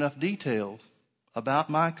gave you enough detail about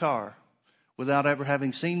my car without ever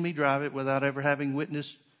having seen me drive it, without ever having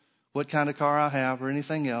witnessed what kind of car I have or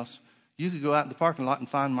anything else, you could go out in the parking lot and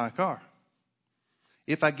find my car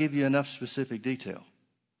if I give you enough specific detail.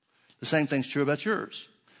 The same thing's true about yours.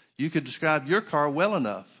 You could describe your car well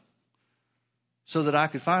enough so that I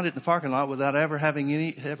could find it in the parking lot without ever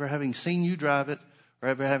having seen you drive it or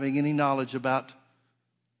ever having any knowledge about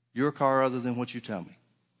your car other than what you tell me.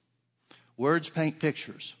 Words paint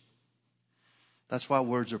pictures. That's why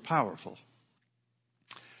words are powerful.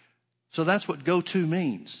 So that's what go to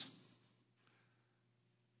means.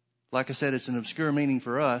 Like I said, it's an obscure meaning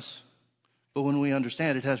for us, but when we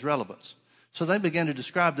understand it, it has relevance. So they began to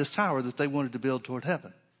describe this tower that they wanted to build toward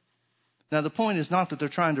heaven. Now, the point is not that they're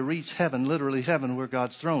trying to reach heaven, literally heaven where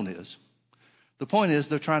God's throne is. The point is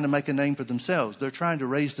they're trying to make a name for themselves. They're trying to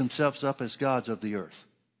raise themselves up as gods of the earth.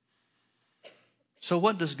 So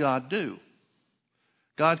what does God do?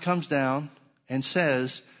 God comes down and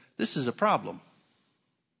says, this is a problem.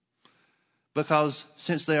 Because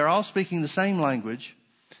since they are all speaking the same language,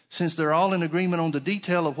 since they're all in agreement on the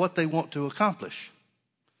detail of what they want to accomplish,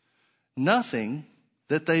 nothing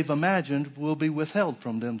that they've imagined will be withheld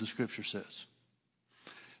from them, the scripture says.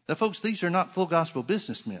 Now, folks, these are not full gospel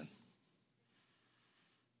businessmen.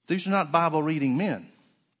 These are not Bible reading men.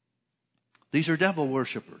 These are devil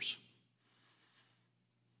worshipers.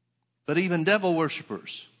 But even devil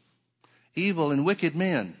worshipers, evil and wicked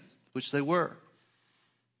men, which they were,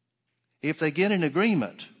 if they get in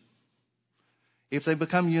agreement, if they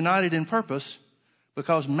become united in purpose,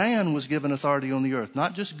 because man was given authority on the earth,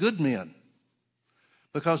 not just good men,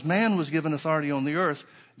 because man was given authority on the earth,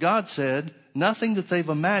 God said nothing that they've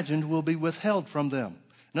imagined will be withheld from them.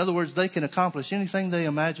 In other words, they can accomplish anything they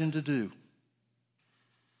imagine to do.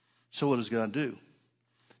 So what does God do?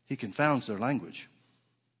 He confounds their language.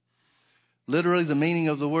 Literally, the meaning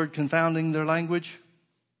of the word confounding their language,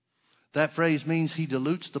 that phrase means he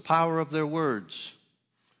dilutes the power of their words.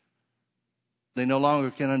 They no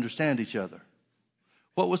longer can understand each other.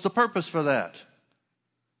 What was the purpose for that?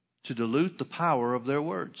 To dilute the power of their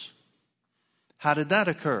words. How did that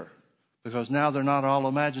occur? Because now they're not all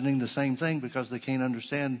imagining the same thing because they can't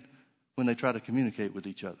understand when they try to communicate with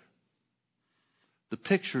each other. The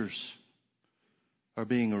pictures are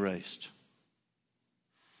being erased.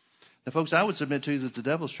 Now, folks, I would submit to you that the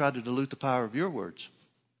devil's tried to dilute the power of your words.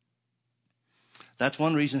 That's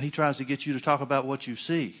one reason he tries to get you to talk about what you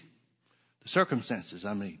see. The circumstances,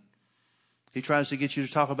 I mean. He tries to get you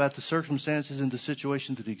to talk about the circumstances and the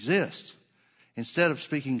situation that exists instead of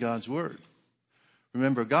speaking God's word.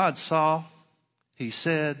 Remember, God saw, he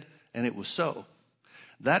said, and it was so.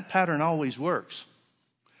 That pattern always works.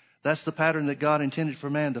 That's the pattern that God intended for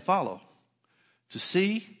man to follow. To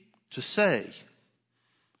see, to say,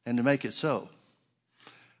 and to make it so.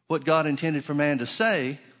 What God intended for man to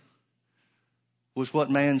say was what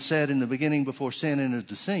man said in the beginning before sin entered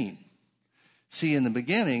the scene. See, in the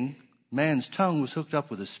beginning, man's tongue was hooked up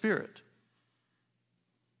with his spirit.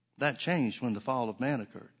 That changed when the fall of man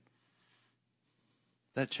occurred.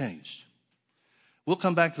 That changed. We'll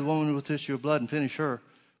come back to the woman with the issue of blood and finish her.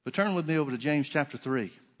 But turn with me over to James chapter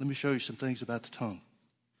 3. Let me show you some things about the tongue.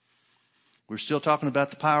 We're still talking about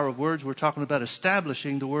the power of words. We're talking about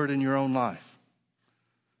establishing the word in your own life.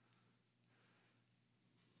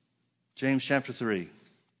 James chapter 3.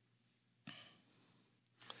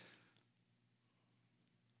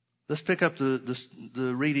 Let's pick up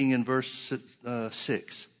the reading in verse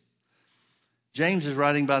 6. James is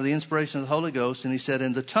writing by the inspiration of the Holy Ghost, and he said,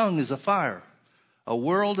 and the tongue is a fire, a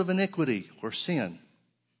world of iniquity or sin.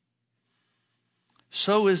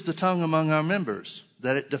 So is the tongue among our members,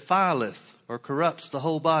 that it defileth or corrupts the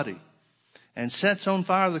whole body, and sets on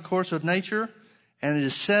fire the course of nature, and it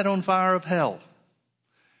is set on fire of hell.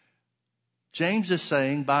 James is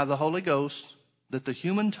saying by the Holy Ghost that the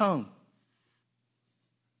human tongue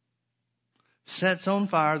sets on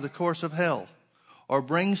fire the course of hell, or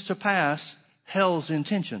brings to pass hell's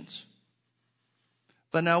intentions.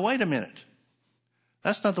 But now wait a minute.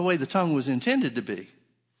 That's not the way the tongue was intended to be.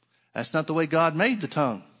 That's not the way God made the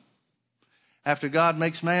tongue. After God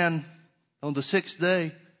makes man on the sixth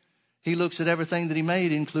day, he looks at everything that he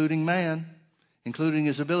made, including man, including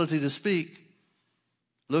his ability to speak,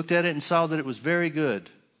 looked at it and saw that it was very good.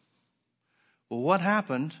 Well, what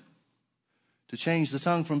happened to change the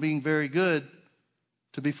tongue from being very good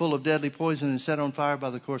to be full of deadly poison and set on fire by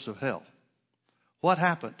the course of hell? What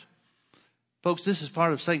happened? Folks, this is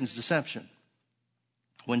part of Satan's deception.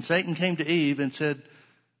 When Satan came to Eve and said,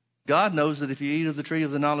 God knows that if you eat of the tree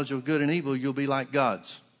of the knowledge of good and evil, you'll be like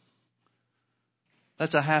gods.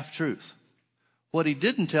 That's a half-truth. What he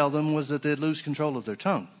didn't tell them was that they'd lose control of their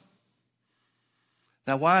tongue.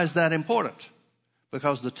 Now, why is that important?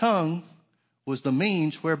 Because the tongue was the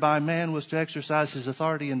means whereby man was to exercise his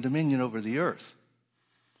authority and dominion over the earth.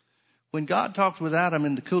 When God talked with Adam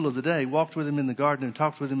in the cool of the day, walked with him in the garden and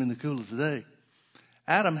talked with him in the cool of the day,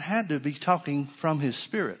 Adam had to be talking from his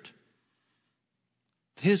spirit.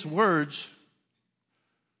 His words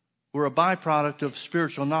were a byproduct of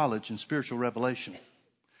spiritual knowledge and spiritual revelation.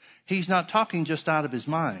 He's not talking just out of his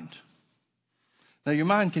mind. Now, your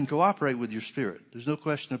mind can cooperate with your spirit. There's no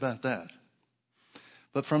question about that.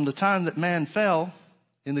 But from the time that man fell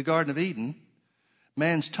in the Garden of Eden,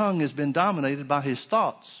 man's tongue has been dominated by his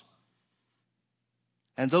thoughts.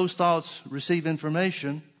 And those thoughts receive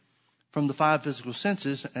information from the five physical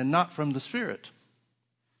senses and not from the spirit.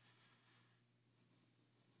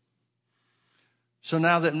 So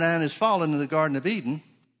now that man has fallen in the Garden of Eden,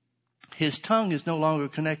 his tongue is no longer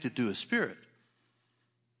connected to his spirit.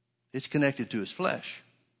 It's connected to his flesh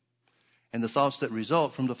and the thoughts that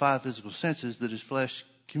result from the five physical senses that his flesh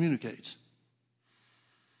communicates.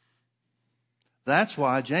 That's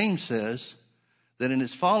why James says that in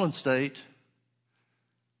its fallen state,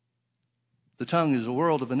 the tongue is a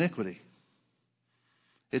world of iniquity.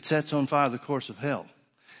 It sets on fire the course of hell.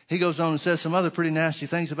 He goes on and says some other pretty nasty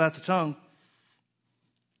things about the tongue.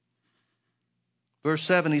 Verse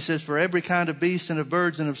 7, he says, for every kind of beast and of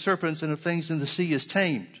birds and of serpents and of things in the sea is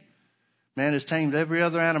tamed. Man has tamed every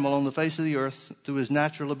other animal on the face of the earth through his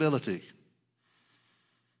natural ability.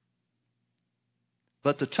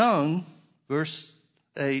 But the tongue, verse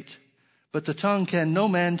 8, but the tongue can no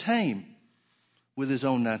man tame with his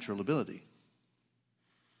own natural ability.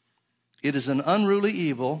 It is an unruly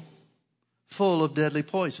evil full of deadly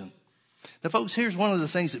poison. Now, folks, here's one of the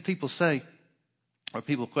things that people say, or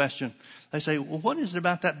people question. They say, well, what is it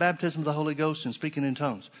about that baptism of the Holy Ghost and speaking in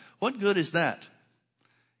tongues? What good is that?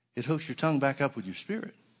 It hooks your tongue back up with your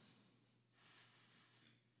spirit.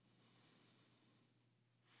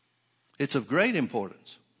 It's of great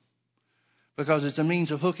importance because it's a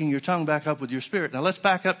means of hooking your tongue back up with your spirit. Now, let's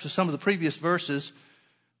back up to some of the previous verses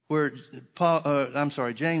where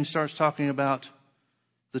James starts talking about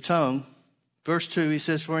the tongue. Verse 2, he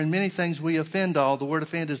says, for in many things we offend all. The word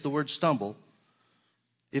offend is the word stumble.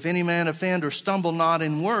 If any man offend or stumble not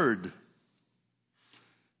in word,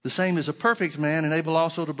 the same is a perfect man and able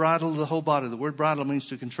also to bridle the whole body. The word bridle means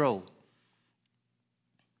to control.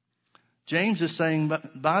 James is saying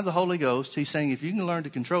by the Holy Ghost, he's saying if you can learn to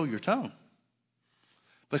control your tongue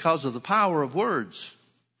because of the power of words,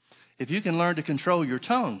 if you can learn to control your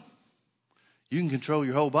tongue, you can control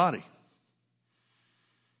your whole body.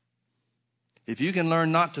 If you can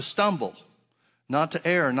learn not to stumble, not to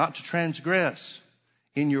err, not to transgress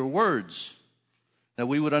in your words, now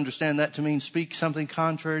we would understand that to mean speak something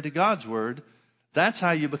contrary to God's word. That's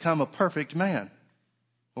how you become a perfect man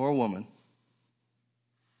or a woman.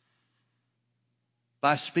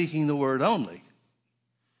 By speaking the word only.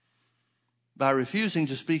 By refusing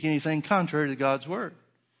to speak anything contrary to God's word.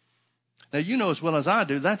 Now, you know as well as I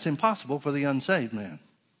do, that's impossible for the unsaved man.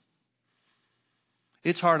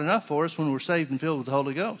 It's hard enough for us when we're saved and filled with the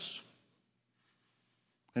Holy Ghost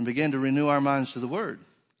and begin to renew our minds to the word.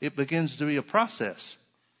 It begins to be a process.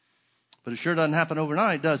 But it sure doesn't happen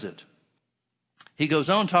overnight, does it? He goes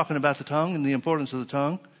on talking about the tongue and the importance of the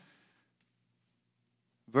tongue.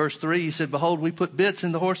 Verse 3, he said, behold, we put bits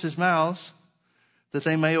in the horses' mouths that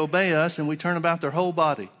they may obey us, and we turn about their whole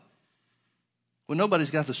body. Well,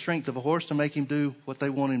 nobody's got the strength of a horse to make him do what they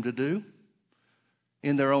want him to do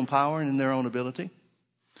in their own power and in their own ability.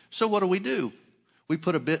 So what do? We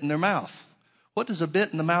put a bit in their mouth. What does a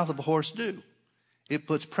bit in the mouth of a horse do? It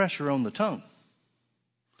puts pressure on the tongue.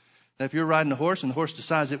 Now, if you're riding a horse and the horse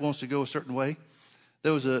decides it wants to go a certain way,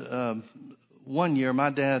 there was one year my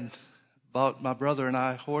dad bought my brother and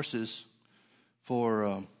I horses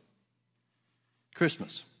for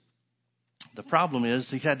Christmas. The problem is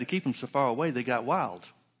he had to keep them so far away they got wild.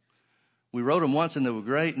 We rode them once and they were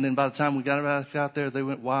great, and then by the time we got back out there, they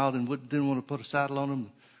went wild and didn't want to put a saddle on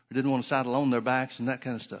them, or didn't want to saddle on their backs and that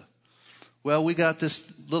kind of stuff. Well, we got this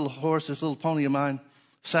little horse, this little pony of mine,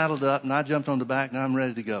 saddled up, and I jumped on the back, and I'm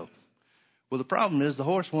ready to go. Well, the problem is the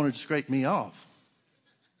horse wanted to scrape me off.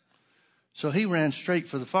 So he ran straight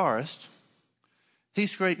for the forest. He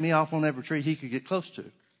scraped me off on every tree he could get close to.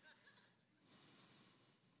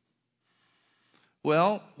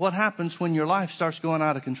 Well, what happens when your life starts going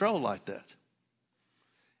out of control like that?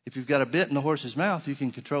 If you've got a bit in the horse's mouth, you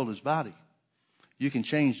can control his body. You can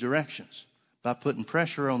change directions by putting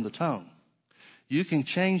pressure on the tongue. You can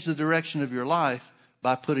change the direction of your life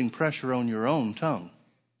by putting pressure on your own tongue.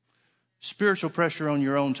 Spiritual pressure on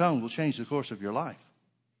your own tongue will change the course of your life.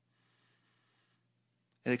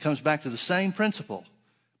 And it comes back to the same principle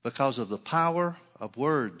because of the power of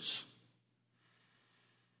words.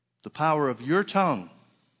 The power of your tongue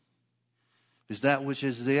is that which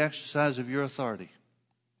is the exercise of your authority.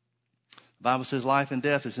 The Bible says life and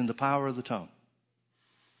death is in the power of the tongue.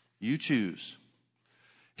 You choose.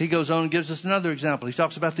 He goes on and gives us another example. He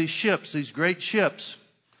talks about these ships, these great ships.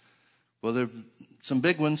 Well, there are some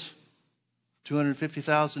big ones,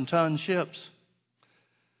 250,000 ton ships.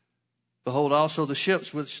 Behold also the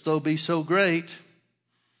ships which though be so great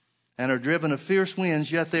and are driven of fierce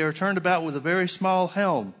winds, yet they are turned about with a very small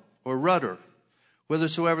helm or rudder,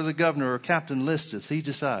 whithersoever the governor or captain listeth, he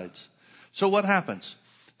decides. So what happens?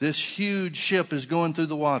 This huge ship is going through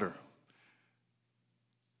the water.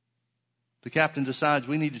 The captain decides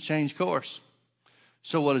we need to change course.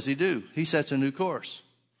 So what does he do? He sets a new course.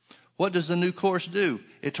 What does the new course do?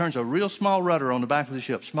 It turns a real small rudder on the back of the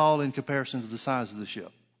ship, small in comparison to the size of the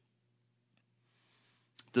ship.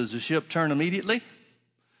 Does the ship turn immediately?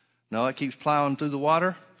 No, it keeps plowing through the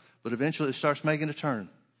water, but eventually it starts making a turn.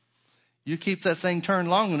 You keep that thing turned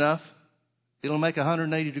long enough, it'll make a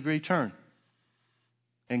 180-degree turn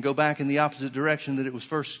and go back in the opposite direction that it was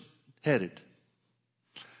first headed.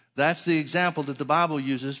 That's the example that the Bible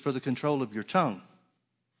uses for the control of your tongue.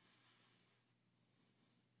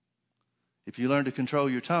 If you learn to control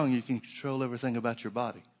your tongue, you can control everything about your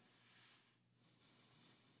body.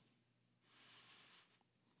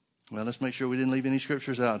 Well, let's make sure we didn't leave any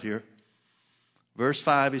scriptures out here. Verse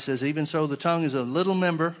 5, he says, even so the tongue is a little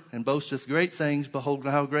member and boasteth great things. Behold,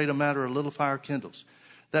 how great a matter a little fire kindles.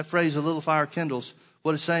 That phrase, a little fire kindles,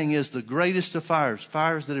 what it's saying is the greatest of fires,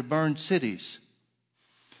 fires that have burned cities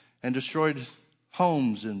and destroyed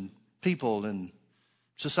homes and people and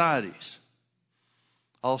societies,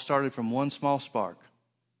 all started from one small spark.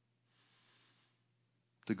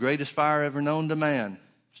 The greatest fire ever known to man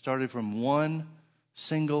started from one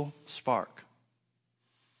single spark.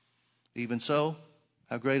 Even so,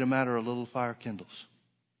 how great a matter a little fire kindles.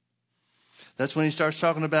 That's when he starts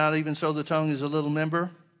talking about even so the tongue is a little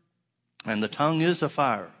member, and the tongue is a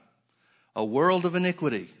fire, a world of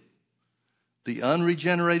iniquity. The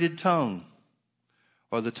unregenerated tongue,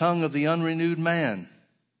 or the tongue of the unrenewed man,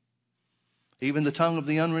 even the tongue of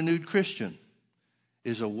the unrenewed Christian,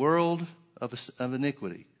 is a world of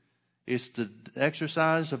iniquity. It's the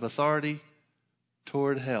exercise of authority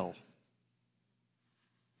toward hell.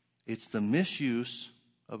 It's the misuse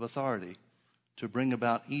of authority to bring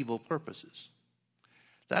about evil purposes.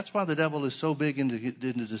 That's why the devil is so big into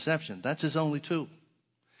deception. That's his only tool.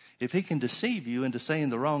 If he can deceive you into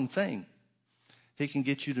saying the wrong thing, he can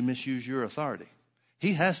get you to misuse your authority.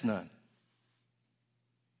 He has none.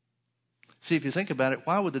 See, if you think about it,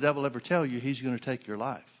 why would the devil ever tell you he's going to take your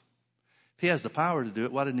life? If he has the power to do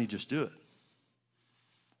it, why didn't he just do it?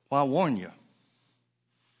 Why warn you?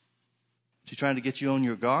 Is he trying to get you on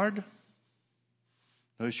your guard?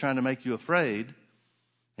 No, he's trying to make you afraid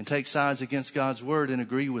and take sides against God's word and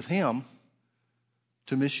agree with him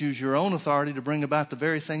to misuse your own authority to bring about the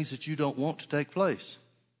very things that you don't want to take place.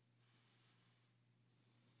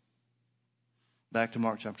 Back to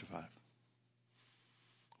Mark chapter 5.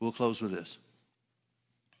 We'll close with this.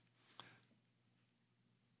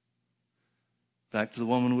 Back to the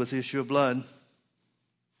woman with the issue of blood.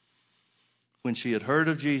 When she had heard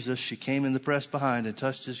of Jesus, she came in the press behind and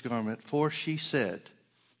touched his garment. For she said,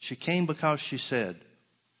 she came because she said,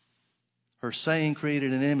 her saying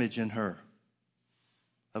created an image in her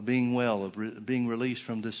of being well, of being released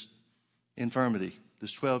from this infirmity,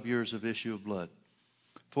 this 12 years of issue of blood.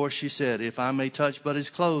 For she said, if I may touch but his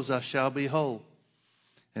clothes, I shall be whole.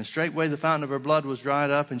 And straightway the fountain of her blood was dried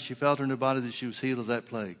up, and she felt in her body that she was healed of that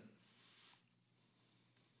plague.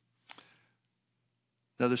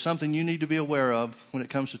 Now there's something you need to be aware of when it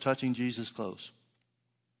comes to touching Jesus' clothes.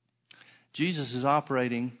 Jesus is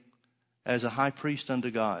operating as a high priest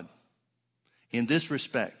unto God. In this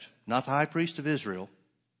respect, not the high priest of Israel.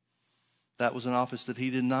 That was an office that he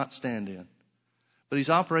did not stand in. But he's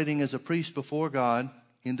operating as a priest before God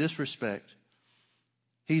in this respect.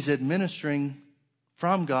 He's administering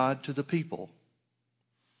from God to the people.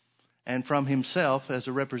 and from himself as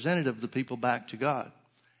a representative of the people back to God.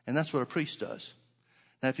 And that's what a priest does.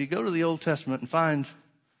 Now, if you go to the Old Testament and find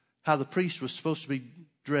how the priest was supposed to be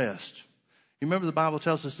dressed, you remember the Bible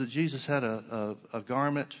tells us that Jesus had a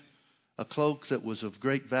garment, a cloak that was of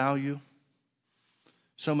great value,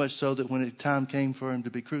 so much so that when the time came for him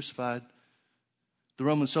to be crucified, the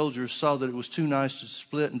Roman soldiers saw that it was too nice to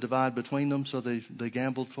split and divide between them, so they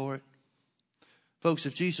gambled for it. Folks,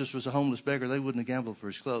 if Jesus was a homeless beggar, they wouldn't have gambled for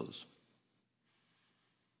his clothes.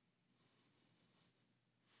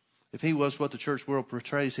 If he was what the church world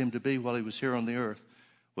portrays him to be while he was here on the earth,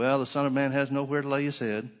 well, the Son of Man has nowhere to lay his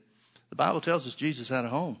head. The Bible tells us Jesus had a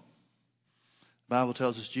home. The Bible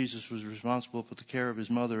tells us Jesus was responsible for the care of his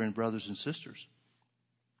mother and brothers and sisters.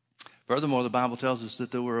 Furthermore, the Bible tells us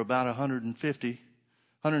that there were about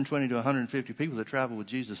 120 to 150 people that traveled with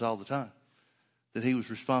Jesus all the time, that he was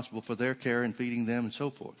responsible for their care and feeding them and so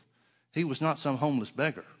forth. He was not some homeless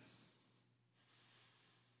beggar.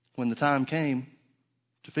 When the time came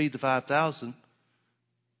to feed the 5,000,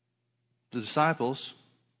 the disciples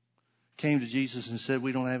came to Jesus and said,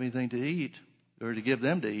 we don't have anything to eat or to give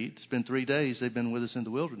them to eat. It's been 3 days they've been with us in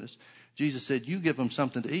the wilderness. Jesus said, you give them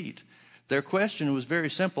something to eat. Their question was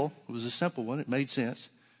very simple. It was a simple one. It made sense.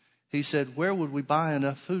 He said, where would we buy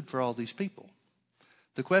enough food for all these people?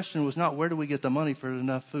 The question was not, where do we get the money for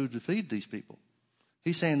enough food to feed these people?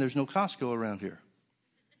 He's saying there's no Costco around here.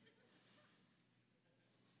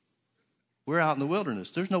 We're out in the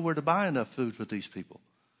wilderness. There's nowhere to buy enough food for these people,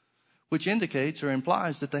 which indicates or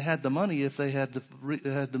implies that they had the money if they had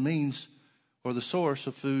the means or the source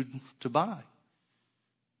of food to buy.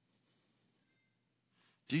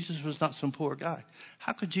 Jesus was not some poor guy.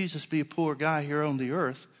 How could Jesus be a poor guy here on the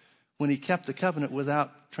earth when he kept the covenant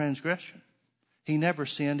without transgression? He never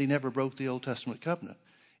sinned. He never broke the Old Testament covenant.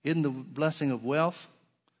 Isn't the blessing of wealth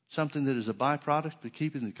something that is a byproduct of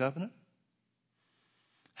keeping the covenant?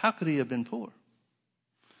 How could he have been poor?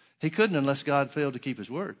 He couldn't unless God failed to keep his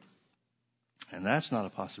word. And that's not a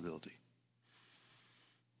possibility.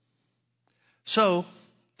 So,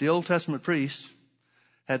 the Old Testament priests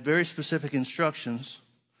had very specific instructions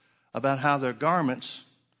about how their garments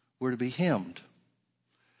were to be hemmed.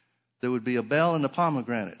 There would be a bell and a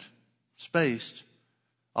pomegranate spaced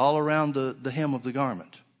all around the hem of the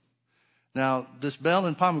garment. Now, this bell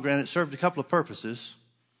and pomegranate served a couple of purposes.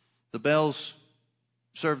 The bells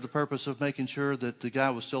served the purpose of making sure that the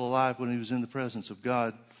guy was still alive when he was in the presence of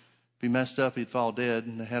God. If he messed up, he'd fall dead,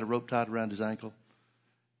 and they had a rope tied around his ankle.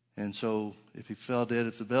 And so if he fell dead,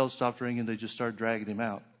 if the bell stopped ringing, they just started dragging him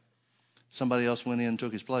out. Somebody else went in and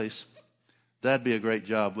took his place. That'd be a great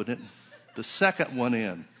job, wouldn't it? The second one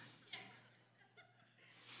in.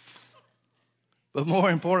 But more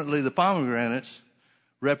importantly, the pomegranates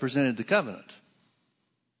represented the covenant.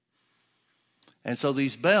 And so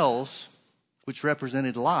these bells, which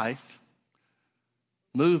represented life,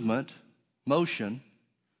 movement, motion,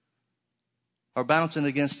 are bouncing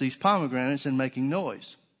against these pomegranates and making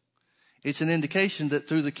noise. It's an indication that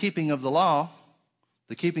through the keeping of the law,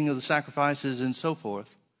 the keeping of the sacrifices and so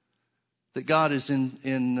forth, that God is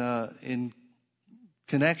in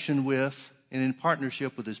connection with and in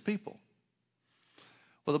partnership with his people.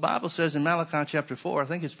 Well, the Bible says in Malachi chapter 4, I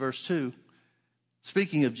think it's verse 2,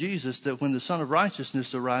 speaking of Jesus, that when the Son of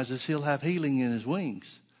Righteousness arises, he'll have healing in his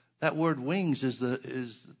wings. That word wings is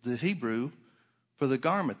the Hebrew for the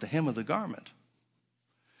garment, the hem of the garment.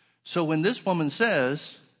 So when this woman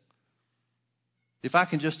says, if I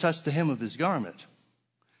can just touch the hem of his garment,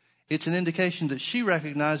 it's an indication that she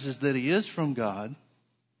recognizes that he is from God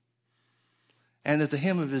and that the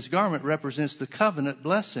hem of his garment represents the covenant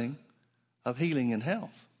blessing of healing and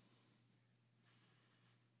health.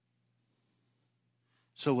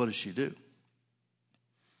 So what does she do?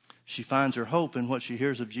 She finds her hope in what she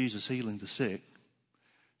hears of Jesus healing the sick.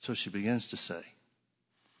 So she begins to say,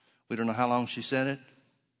 we don't know how long she said it.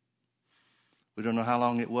 We don't know how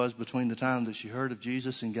long it was between the time that she heard of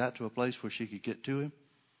Jesus and got to a place where she could get to him.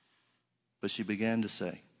 But she began to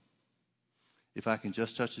say, if I can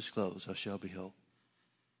just touch his clothes, I shall be whole.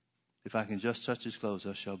 If I can just touch his clothes,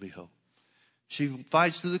 I shall be whole. She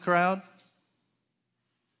fights through the crowd,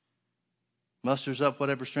 musters up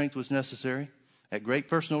whatever strength was necessary at great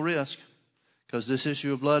personal risk, because this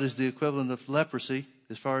issue of blood is the equivalent of leprosy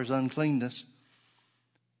as far as uncleanness.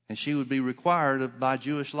 And she would be required by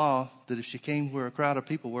Jewish law that if she came where a crowd of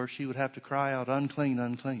people were, she would have to cry out, unclean,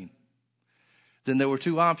 unclean. Then there were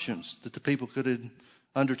two options that the people could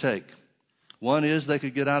undertake. One is they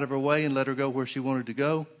could get out of her way and let her go where she wanted to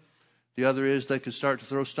go. The other is they could start to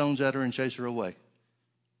throw stones at her and chase her away.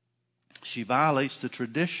 She violates the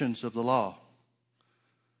traditions of the law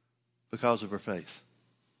because of her faith.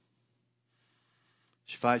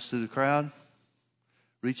 She fights through the crowd,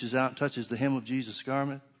 reaches out and touches the hem of Jesus'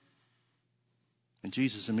 garment, and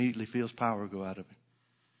Jesus immediately feels power go out of him.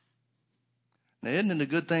 Now, isn't it a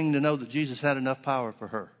good thing to know that Jesus had enough power for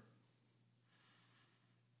her?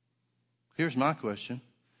 Here's my question.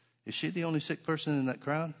 Is she the only sick person in that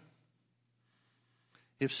crowd?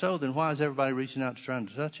 If so, then why is everybody reaching out to trying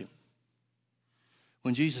to touch him?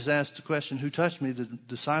 When Jesus asked the question, who touched me? The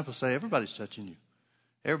disciples say, everybody's touching you.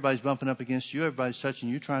 Everybody's bumping up against you. Everybody's touching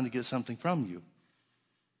you, trying to get something from you.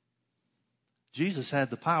 Jesus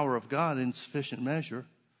had the power of God in sufficient measure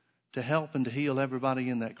to help and to heal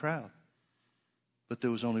everybody in that crowd. But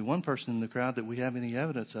there was only one person in the crowd that we have any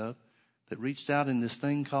evidence of that reached out in this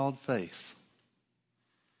thing called faith.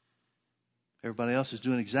 Everybody else is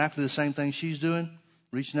doing exactly the same thing she's doing,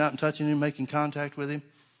 reaching out and touching him, making contact with him.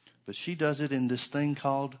 But she does it in this thing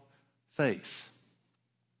called faith.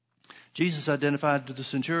 Jesus identified to the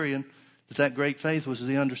centurion that great faith was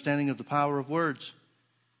the understanding of the power of words.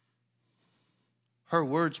 Her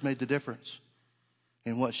words made the difference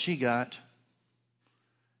in what she got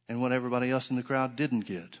and what everybody else in the crowd didn't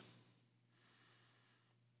get.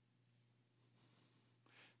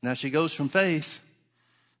 Now she goes from faith,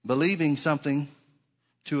 believing something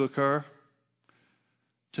to occur,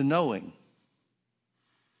 to knowing.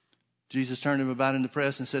 Jesus turned him about in the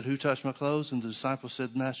press and said, who touched my clothes? And the disciples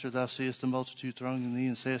said, Master, thou seest the multitude thronging thee,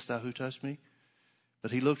 and sayest thou, who touched me?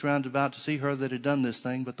 But he looked round about to see her that had done this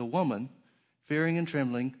thing. But the woman, fearing and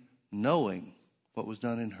trembling, knowing what was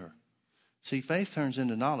done in her. See, faith turns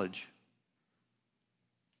into knowledge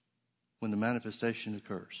when the manifestation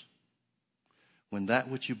occurs. When that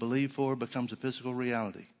which you believe for becomes a physical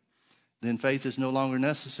reality. Then faith is no longer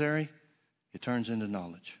necessary. It turns into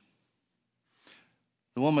knowledge.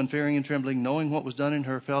 The woman, fearing and trembling, knowing what was done in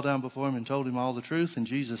her, fell down before him and told him all the truth. And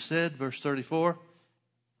Jesus said, verse 34,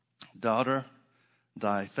 Daughter,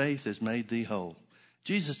 thy faith has made thee whole.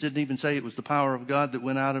 Jesus didn't even say it was the power of God that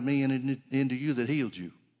went out of me and into you that healed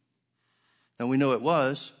you. Now we know it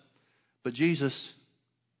was, but Jesus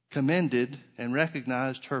commended and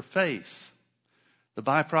recognized her faith, the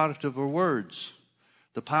byproduct of her words,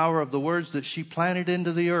 the power of the words that she planted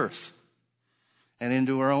into the earth and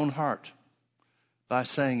into her own heart by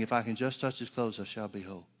saying, if I can just touch his clothes, I shall be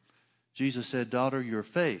whole. Jesus said, Daughter, your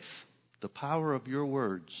faith, the power of your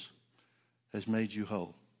words has made you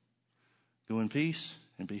whole. Go in peace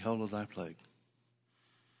and be whole of thy plague.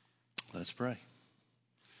 Let's pray.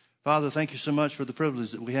 Father, thank you so much for the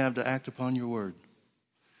privilege that we have to act upon your word.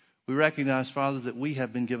 We recognize, Father, that we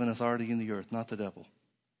have been given authority in the earth, not the devil.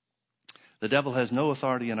 The devil has no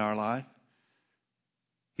authority in our life.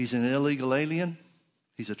 He's an illegal alien.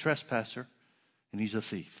 He's a trespasser. And he's a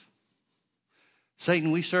thief.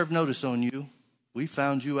 Satan, we serve notice on you. We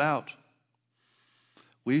found you out.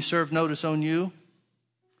 We serve notice on you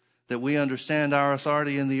that we understand our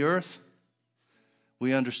authority in the earth.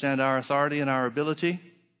 We understand our authority and our ability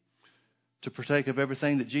to partake of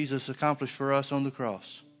everything that Jesus accomplished for us on the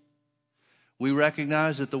cross. We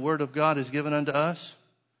recognize that the word of God is given unto us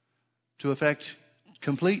to effect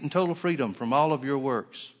complete and total freedom from all of your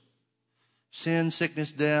works. Sin,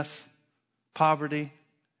 sickness, death, poverty,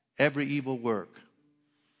 every evil work.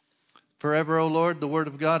 Forever, O Lord, the word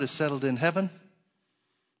of God is settled in heaven.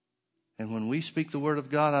 And when we speak the word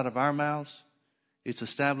of God out of our mouths, it's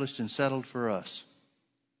established and settled for us.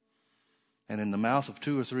 And in the mouth of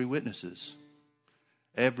 2 or 3 witnesses,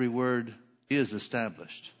 every word is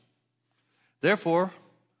established. Therefore,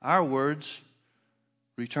 our words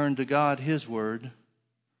return to God, his word,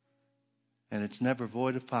 and it's never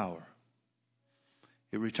void of power.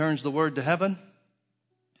 It returns the word to heaven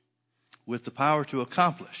with the power to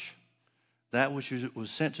accomplish that which it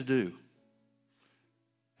was sent to do,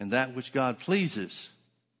 and that which God pleases,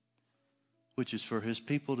 which is for his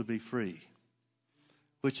people to be free,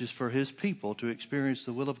 which is for his people to experience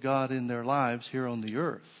the will of God in their lives here on the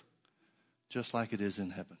earth, just like it is in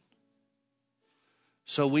heaven.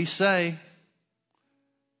 So we say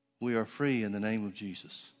we are free in the name of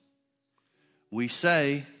Jesus. We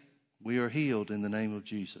say we are healed in the name of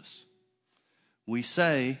Jesus. We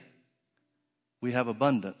say we have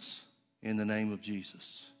abundance in the name of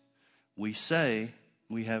Jesus. We say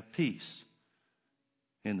we have peace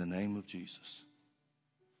in the name of Jesus.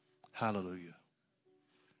 Hallelujah.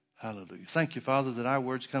 Hallelujah. Thank you, Father, that our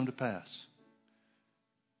words come to pass.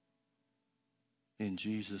 In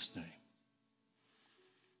Jesus' name.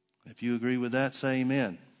 If you agree with that, say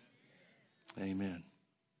amen. Amen.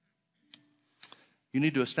 You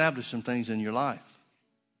need to establish some things in your life.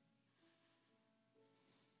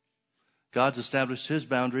 God's established his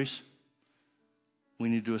boundaries. We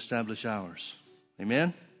need to establish ours.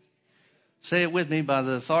 Amen? Say it with me. By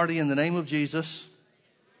the authority in the name of Jesus,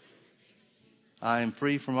 I am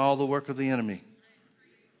free from all the work of the enemy.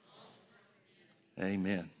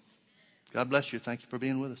 Amen. God bless you. Thank you for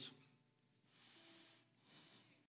being with us.